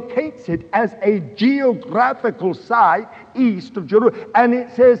 It locates it as a geographical site east of Jerusalem, and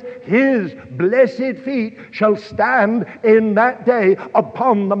it says his blessed feet shall stand in that day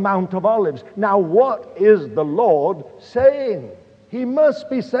upon the Mount of Olives. Now what is the Lord saying? He must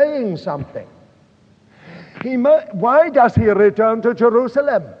be saying something. Why does he return to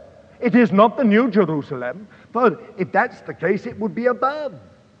Jerusalem? It is not the New Jerusalem, for if that's the case, it would be above.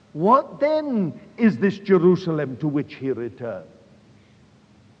 What then is this Jerusalem to which he returned?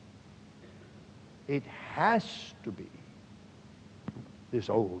 It has to be this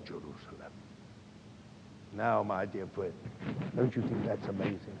old Jerusalem. Now, my dear friend, don't you think that's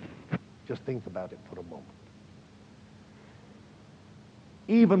amazing? Just think about it for a moment.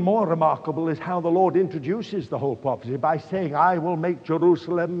 Even more remarkable is how the Lord introduces the whole prophecy by saying, I will make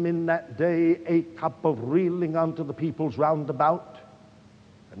Jerusalem in that day a cup of reeling unto the peoples round about.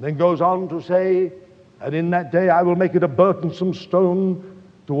 And then goes on to say, and in that day I will make it a burdensome stone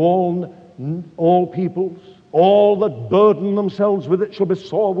to all peoples. All that burden themselves with it shall be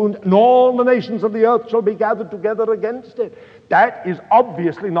sore wounded, and all the nations of the earth shall be gathered together against it. That is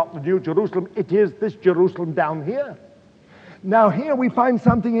obviously not the New Jerusalem. It is this Jerusalem down here. Now here we find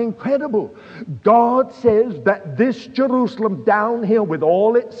something incredible. God says that this Jerusalem down here, with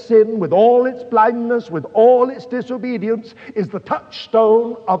all its sin, with all its blindness, with all its disobedience, is the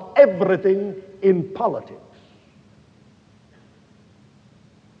touchstone of everything in politics.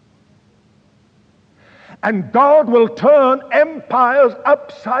 And God will turn empires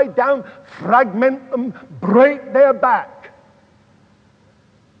upside down, fragment them, break their back,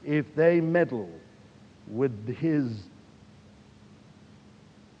 if they meddle with his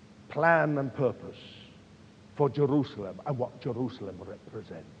plan and purpose for Jerusalem and what Jerusalem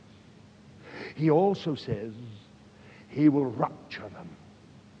represents. He also says he will rupture them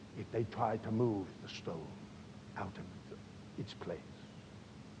if they try to move the stone out of its place.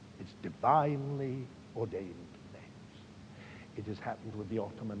 It's divinely ordained place. It has happened with the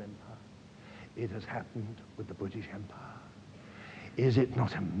Ottoman Empire. It has happened with the British Empire. Is it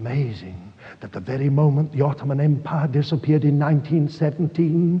not amazing that the very moment the Ottoman Empire disappeared in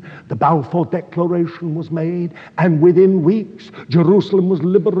 1917, the Balfour Declaration was made, and within weeks, Jerusalem was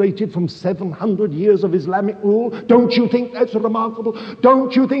liberated from 700 years of Islamic rule? Don't you think that's remarkable?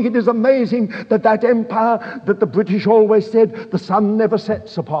 Don't you think it is amazing that that empire that the British always said the sun never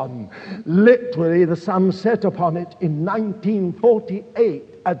sets upon, literally the sun set upon it in 1948,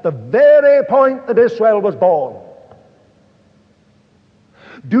 at the very point that Israel was born?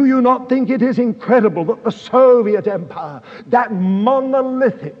 Do you not think it is incredible that the Soviet Empire, that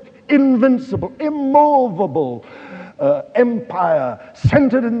monolithic, invincible, immovable empire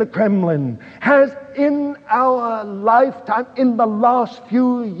centered in the Kremlin, has in our lifetime, in the last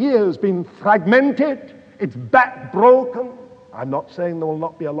few years, been fragmented, its back broken? I'm not saying there will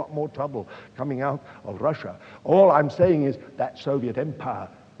not be a lot more trouble coming out of Russia. All I'm saying is that Soviet Empire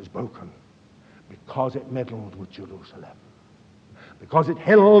is broken because it meddled with Jerusalem. Because it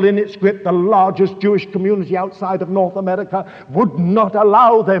held in its grip the largest Jewish community outside of North America, would not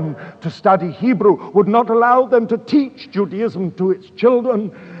allow them to study Hebrew, would not allow them to teach Judaism to its children,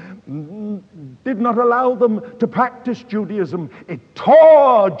 did not allow them to practice Judaism. It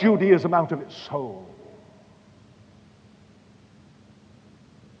tore Judaism out of its soul.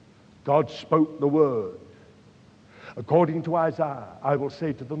 God spoke the word. According to Isaiah, I will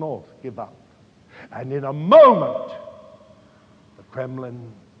say to the north, give up. And in a moment,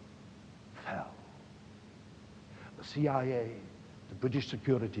 Kremlin fell. The CIA the British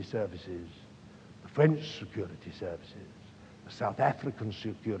security services, the French security services, the South African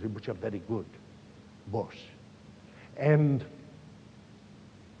security, which are very good, Bush, and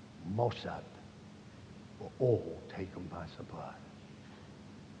Mossad were all taken by surprise.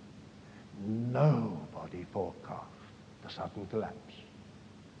 Nobody forecast the sudden collapse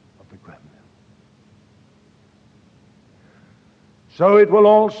of the Kremlin. So it will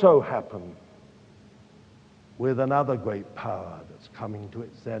also happen with another great power that's coming to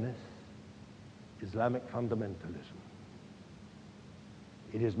its zenith, Islamic fundamentalism.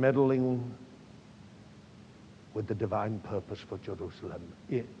 It is meddling with the divine purpose for Jerusalem.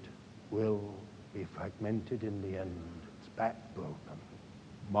 It will be fragmented in the end, its back broken.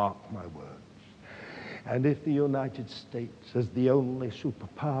 Mark my words. And if the United States, as the only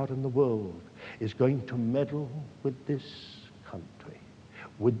superpower in the world, is going to meddle with this country,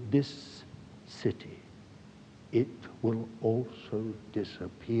 with this city, it will also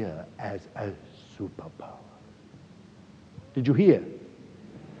disappear as a superpower. Did you hear?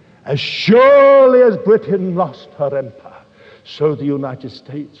 As surely as Britain lost her empire, so the United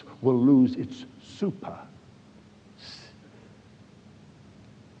States will lose its super.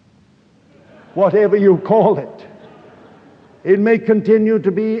 Whatever you call it. It may continue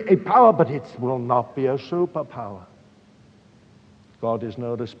to be a power, but it will not be a superpower. God is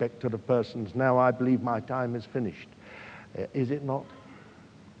no respecter of persons. Now I believe my time is finished. Is it not?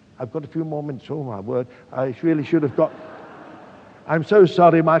 I've got a few more minutes. Oh, my word. I really should have got... I'm so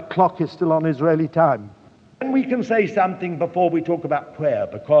sorry, my clock is still on Israeli time. And we can say something before we talk about prayer,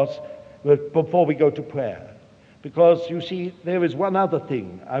 before we go to prayer. Because, you see, there is one other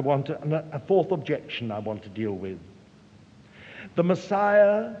thing a fourth objection I want to deal with. The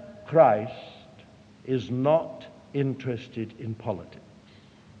Messiah, Christ, is not interested in politics.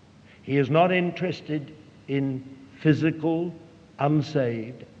 He is not interested in physical,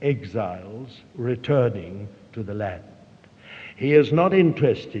 unsaved exiles returning to the land. He is not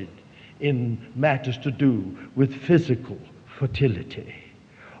interested in matters to do with physical fertility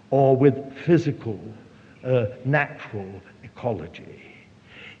or with physical natural ecology.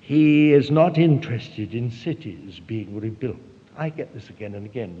 He is not interested in cities being rebuilt. I get this again and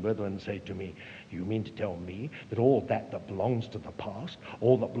again. Brethren say to me, you mean to tell me that all that belongs to the past,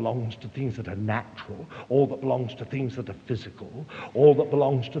 all that belongs to things that are natural, all that belongs to things that are physical, all that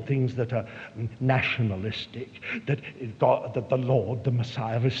belongs to things that are nationalistic, that God, that the Lord, the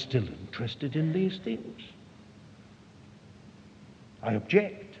Messiah, is still interested in these things? I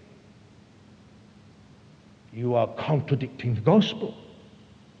object. You are contradicting the gospel,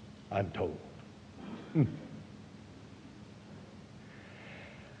 I'm told.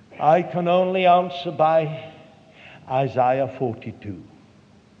 I can only answer by Isaiah 42.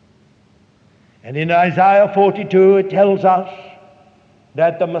 And in Isaiah 42 it tells us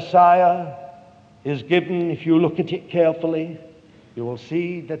that the Messiah is given, if you look at it carefully, you will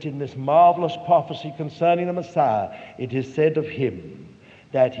see that in this marvelous prophecy concerning the Messiah, it is said of him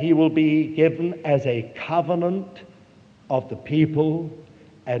that he will be given as a covenant of the people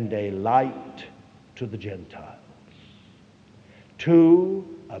and a light to the Gentiles. Two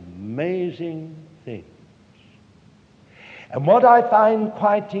amazing things. And what I find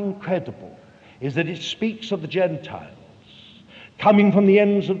quite incredible is that it speaks of the Gentiles coming from the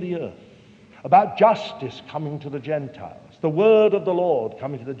ends of the earth, about justice coming to the Gentiles, the word of the Lord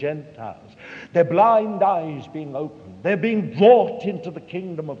coming to the Gentiles, their blind eyes being opened, they're being brought into the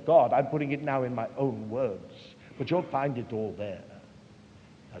kingdom of God. I'm putting it now in my own words, but you'll find it all there.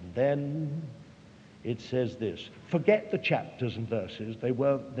 And then it says this. Forget the chapters and verses. They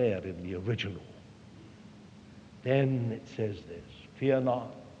weren't there in the original. Then it says this. Fear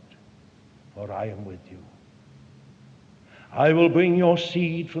not, for I am with you. I will bring your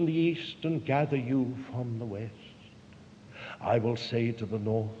seed from the east and gather you from the west. I will say to the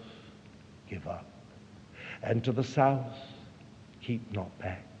north, give up. And to the south, keep not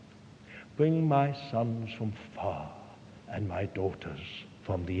back. Bring my sons from far and my daughters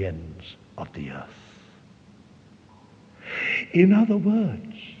from the ends of the earth. In other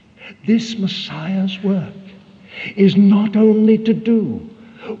words, this Messiah's work is not only to do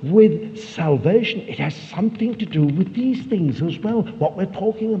with salvation, it has something to do with these things as well, what we're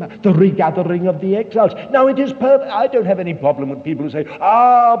talking about, the regathering of the exiles. Now it is perfect. I don't have any problem with people who say,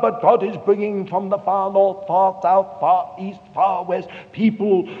 but God is bringing from the far north, far south, far east, far west,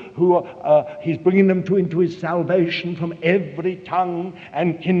 people who are, he's bringing them into his salvation from every tongue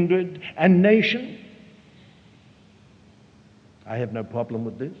and kindred and nation. I have no problem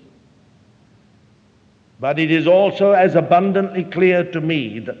with this. But it is also as abundantly clear to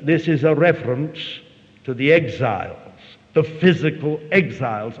me that this is a reference to the exiles the physical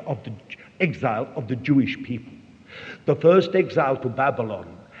exile of the Jewish people. The first exile to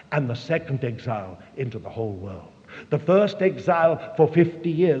Babylon and the second exile into the whole world. The first exile for 50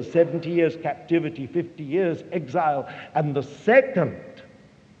 years, 70 years captivity, 50 years exile, and the second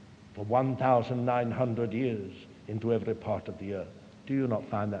for 1,900 years into every part of the earth. Do you not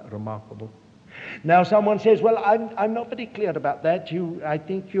find that remarkable? Now someone says, well, I'm not very clear about that. I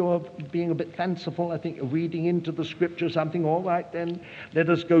think you're being a bit fanciful. I think you're reading into the scripture something. All right, then let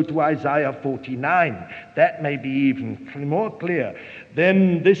us go to Isaiah 49. That may be even more clear.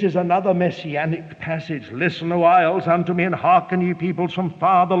 Then this is another messianic passage. Listen, O isles, unto me, and hearken, ye peoples from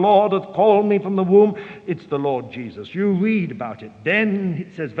far. The Lord hath called me from the womb. It's the Lord Jesus. You read about it. Then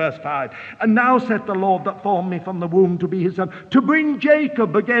it says, verse 5, and now saith the Lord that formed me from the womb to be his son, to bring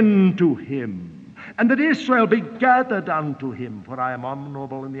Jacob again to him, and that Israel be gathered unto him. For I am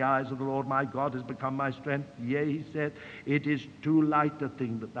honorable in the eyes of the Lord my God, is become my strength. Yea, he said, it is too light a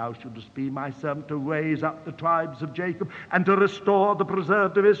thing that thou shouldest be my servant, to raise up the tribes of Jacob, and to restore the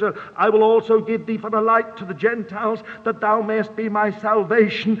preserved of Israel. I will also give thee for a light to the Gentiles, that thou mayest be my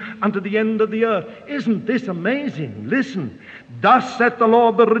salvation unto the end of the earth. Isn't this amazing? Listen. Thus saith the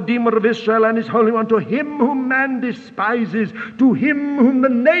Lord, the Redeemer of Israel, and his Holy One, to him whom man despises, to him whom the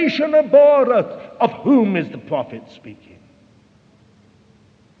nation abhorreth, of whom is the prophet speaking?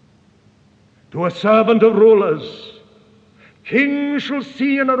 To a servant of rulers. Kings shall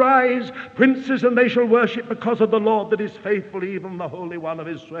see and arise, princes, and they shall worship, because of the Lord that is faithful, even the Holy One of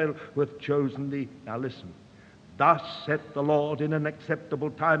Israel, who hath chosen thee. Now listen. Thus saith the Lord, in an acceptable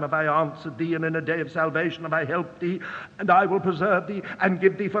time have I answered thee, and in a day of salvation have I helped thee, and I will preserve thee, and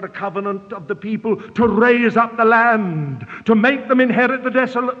give thee for a covenant of the people, to raise up the land, to make them inherit the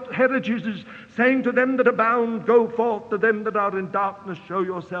desolate heritages, saying to them that abound, go forth, to them that are in darkness, show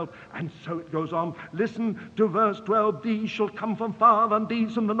yourself. And so it goes on. Listen to verse 12. These shall come from far, and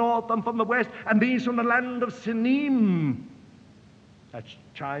these from the north, and from the west, and these from the land of Sinim. That's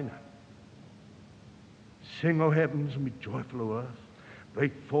China. Sing, O heavens, and be joyful, O earth.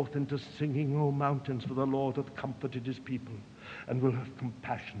 Break forth into singing, O mountains, for the Lord hath comforted his people, and will have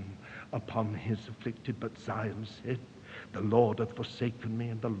compassion upon his afflicted. But Zion said, the Lord hath forsaken me,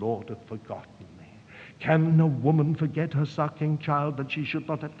 and the Lord hath forgotten me. Can a woman forget her sucking child, that she should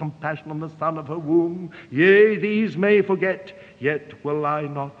not have compassion on the son of her womb? Yea, these may forget, yet will I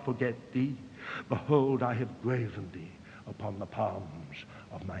not forget thee. Behold, I have graven thee upon the palms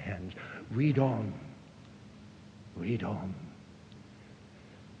of my hands. Read on. Read on.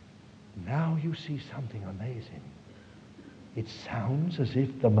 Now you see something amazing. It sounds as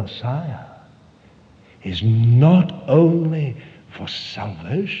if the Messiah is not only for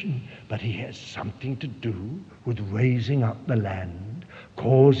salvation, but he has something to do with raising up the land,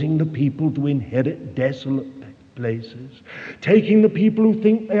 causing the people to inherit desolate places, taking the people who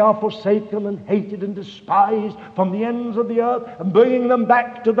think they are forsaken and hated and despised from the ends of the earth and bringing them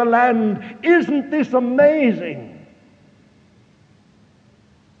back to the land. Isn't this amazing?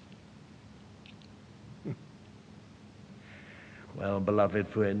 Well, beloved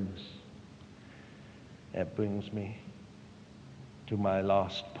friends, that brings me to my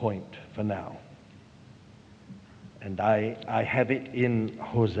last point for now. And I have it in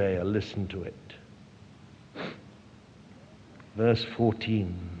Hosea. Listen to it. Verse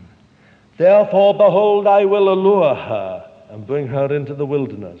 14. Therefore, behold, I will allure her and bring her into the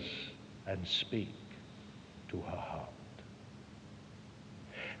wilderness and speak to her heart.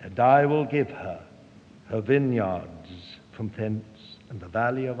 And I will give her her vineyards from thence, and the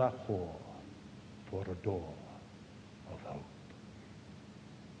valley of Achor for a door of hope.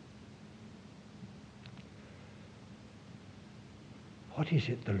 What is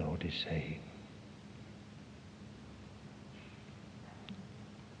it the Lord is saying?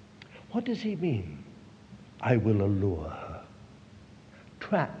 What does he mean? I will allure her,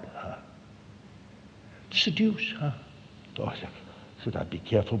 trap her, seduce her. Oh, should I be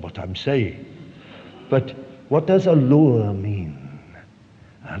careful what I'm saying? But what does allure mean?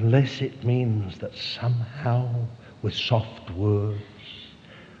 Unless it means that somehow, with soft words,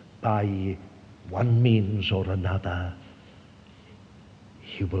 by one means or another,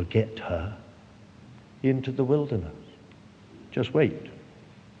 he will get her into the wilderness. Just wait.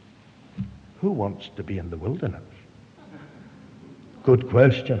 Who wants to be in the wilderness? Good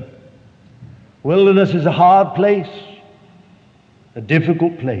question. Wilderness is a hard place, a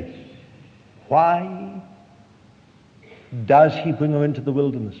difficult place. Why does he bring her into the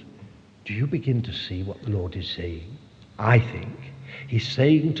wilderness? Do you begin to see what the Lord is saying? I think he's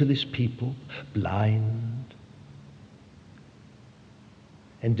saying to this people, blind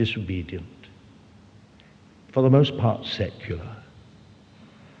and disobedient, for the most part secular.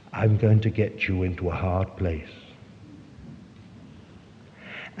 I'm going to get you into a hard place.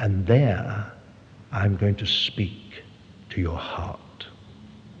 And there, I'm going to speak to your heart.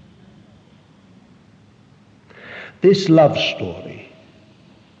 This love story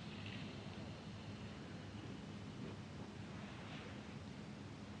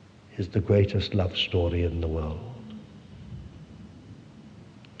is the greatest love story in the world.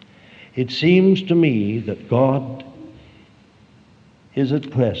 It seems to me that God is at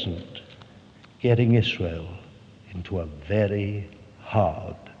present getting Israel into a very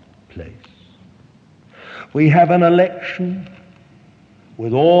hard place. We have an election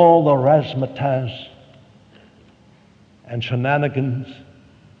with all the razzmatazz and shenanigans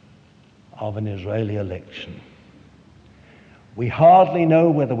of an Israeli election. We hardly know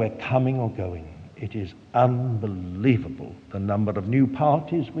whether we're coming or going. It is unbelievable, the number of new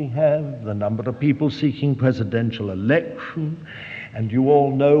parties we have, the number of people seeking presidential election. And you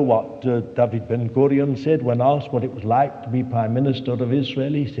all know what David Ben-Gurion said when asked what it was like to be Prime Minister of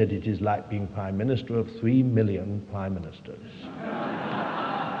Israel. He said, it is like being Prime Minister of 3 million Prime Ministers.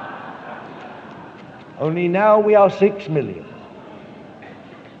 Only now we are 6 million.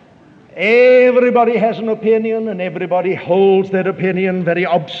 Everybody has an opinion, and everybody holds their opinion very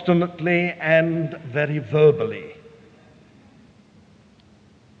obstinately and very verbally.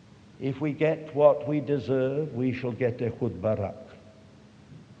 If we get what we deserve, we shall get Ehud Barak.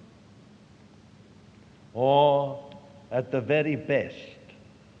 Or, at the very best,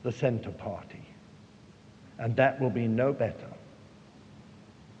 the Center Party. And that will be no better.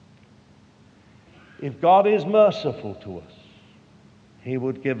 If God is merciful to us, He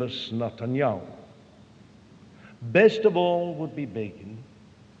would give us Netanyahu. Best of all would be Begin,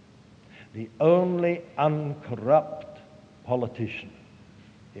 the only uncorrupt politician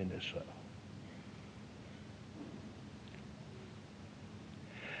in Israel.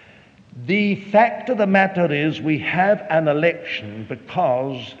 The fact of the matter is we have an election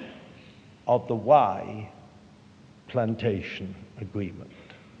because of the Y plantation agreement.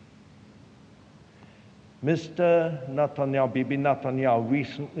 Mr. Netanyahu, Bibi Netanyahu,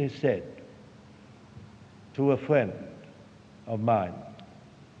 recently said to a friend of mine,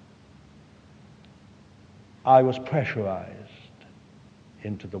 I was pressurized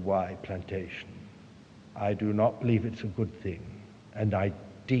into the Y plantation. I do not believe it's a good thing, and I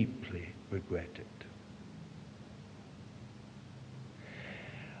deeply regret it.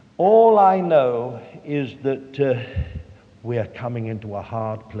 All I know is that we are coming into a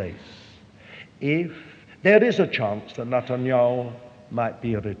hard place. If there is a chance that Netanyahu might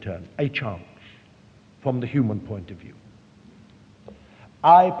be returned, a chance from the human point of view.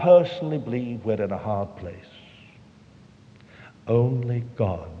 I personally believe we're in a hard place. Only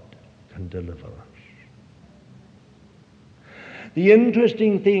God can deliver us. The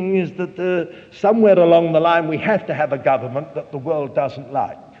interesting thing is that somewhere along the line we have to have a government that the world doesn't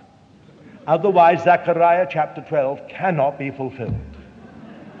like. Otherwise, Zechariah chapter 12 cannot be fulfilled.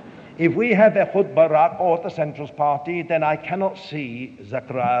 If we have Ehud Barak or the Centrist Party, then I cannot see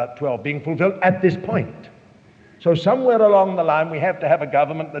Zechariah 12 being fulfilled at this point. So somewhere along the line, we have to have a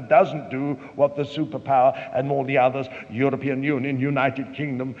government that doesn't do what the superpower and all the others, European Union, United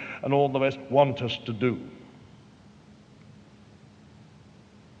Kingdom, and all the rest, want us to do.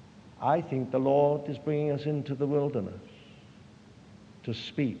 I think the Lord is bringing us into the wilderness to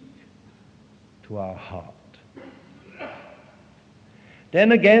speak to our heart.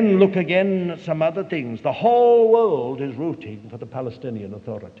 Then again, look again at some other things. The whole world is rooting for the Palestinian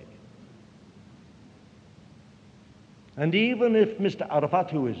Authority. And even if Mr. Arafat,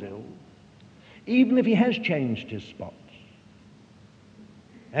 who is ill, even if he has changed his spots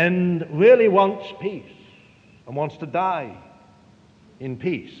and really wants peace and wants to die in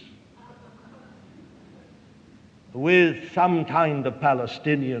peace with some kind of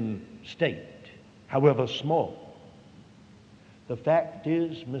Palestinian state, however small, the fact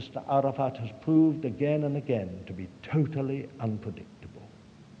is, Mr. Arafat has proved again and again to be totally unpredictable.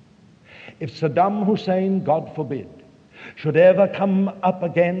 If Saddam Hussein, God forbid, should ever come up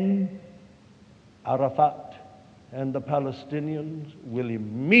again, Arafat and the Palestinians will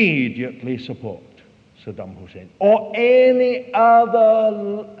immediately support Saddam Hussein or any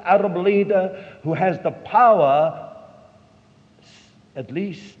other Arab leader who has the power, at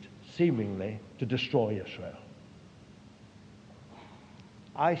least seemingly, to destroy Israel.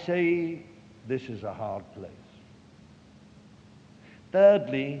 I say this is a hard place.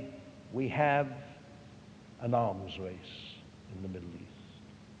 Thirdly, we have an arms race in the Middle East,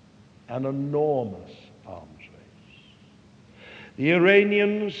 an enormous arms race. The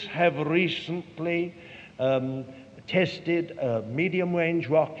Iranians have recently tested a medium-range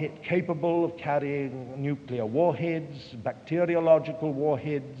rocket capable of carrying nuclear warheads, bacteriological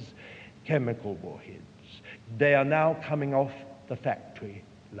warheads, chemical warheads. They are now coming off the factory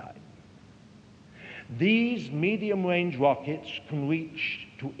line. These medium-range rockets can reach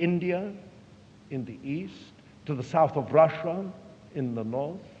to India in the east, to the south of Russia in the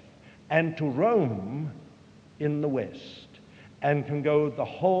north, and to Rome in the west, and can go the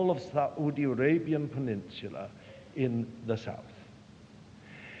whole of Saudi Arabian Peninsula in the south.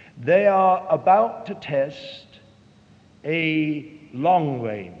 They are about to test a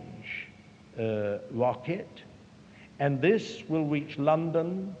long-range rocket, and this will reach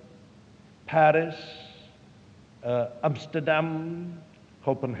London, Paris, Amsterdam,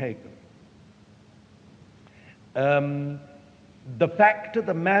 Copenhagen. The fact of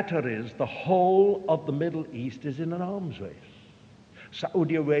the matter is the whole of the Middle East is in an arms race.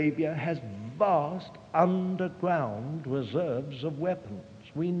 Saudi Arabia has vast underground reserves of weapons.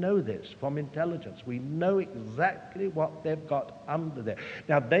 We know this from intelligence. We know exactly what they've got under there.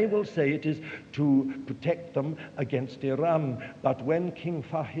 Now, they will say it is to protect them against Iran, but when King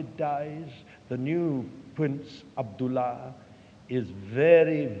Fahd dies, the new Prince Abdullah is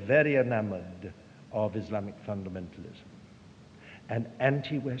very, very enamored of Islamic fundamentalism and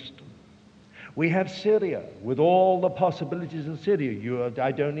anti-Western. We have Syria, with all the possibilities in Syria.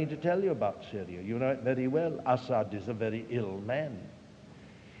 I don't need to tell you about Syria. You know it very well. Assad is a very ill man.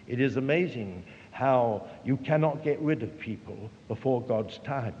 It is amazing how you cannot get rid of people before God's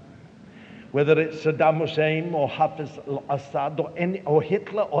time. Whether it's Saddam Hussein or Hafiz al-Assad or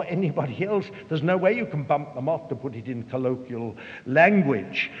Hitler or anybody else, there's no way you can bump them off, to put it in colloquial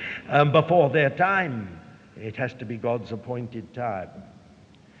language, before their time. It has to be God's appointed time.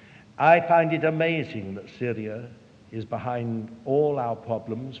 I find it amazing that Syria is behind all our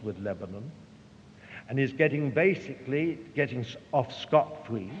problems with Lebanon and is getting off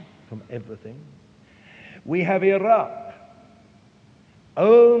scot-free from everything. We have Iraq.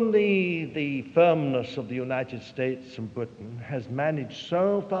 Only the firmness of the United States and Britain has managed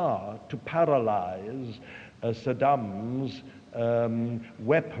so far to paralyze Saddam's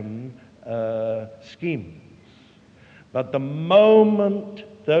weapon schemes. But the moment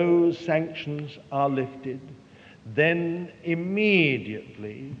those sanctions are lifted, then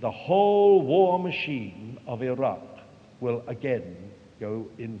immediately the whole war machine of Iraq will again go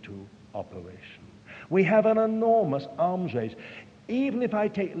into operation. We have an enormous arms race. Even if I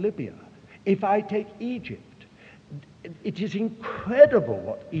take Libya, if I take Egypt, it is incredible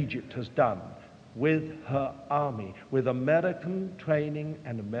what Egypt has done with her army, with American training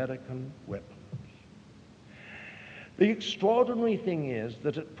and American weapons. The extraordinary thing is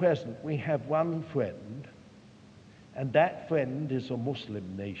that at present we have one friend, and that friend is a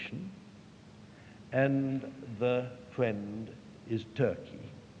Muslim nation, and the friend is Turkey.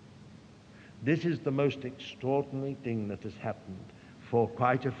 This is the most extraordinary thing that has happened for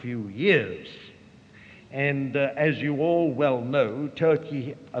quite a few years. And as you all well know,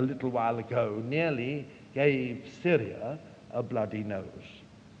 Turkey a little while ago nearly gave Syria a bloody nose.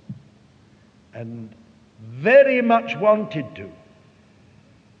 And very much wanted to.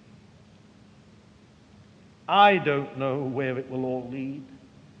 I don't know where it will all lead.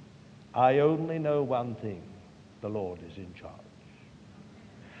 I only know one thing: the Lord is in charge.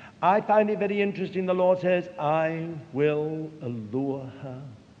 I find it very interesting. The Lord says, I will allure her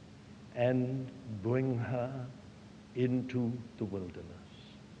and bring her into the wilderness,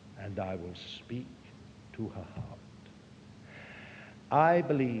 and I will speak to her heart. I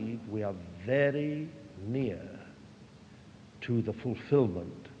believe we are very near to the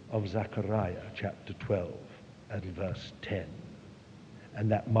fulfillment of Zechariah chapter 12 and verse 10,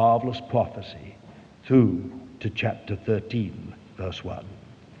 and that marvelous prophecy through to chapter 13 verse 1.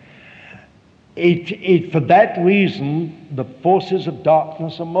 For that reason, the forces of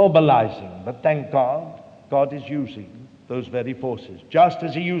darkness are mobilizing, but thank God, God is using those very forces. Just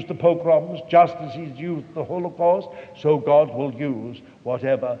as he used the pogroms, just as he's used the Holocaust, so God will use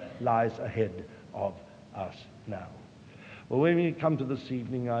whatever lies ahead of us now. Well, when we come to this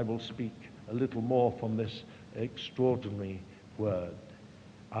evening, I will speak a little more from this extraordinary word.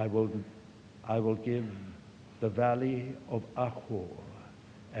 I will give the valley of Achor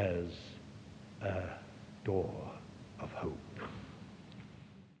as a door of hope.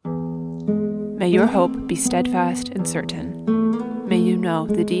 May your hope be steadfast and certain. May you know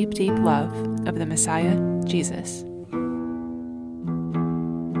the deep, deep love of the Messiah, Jesus.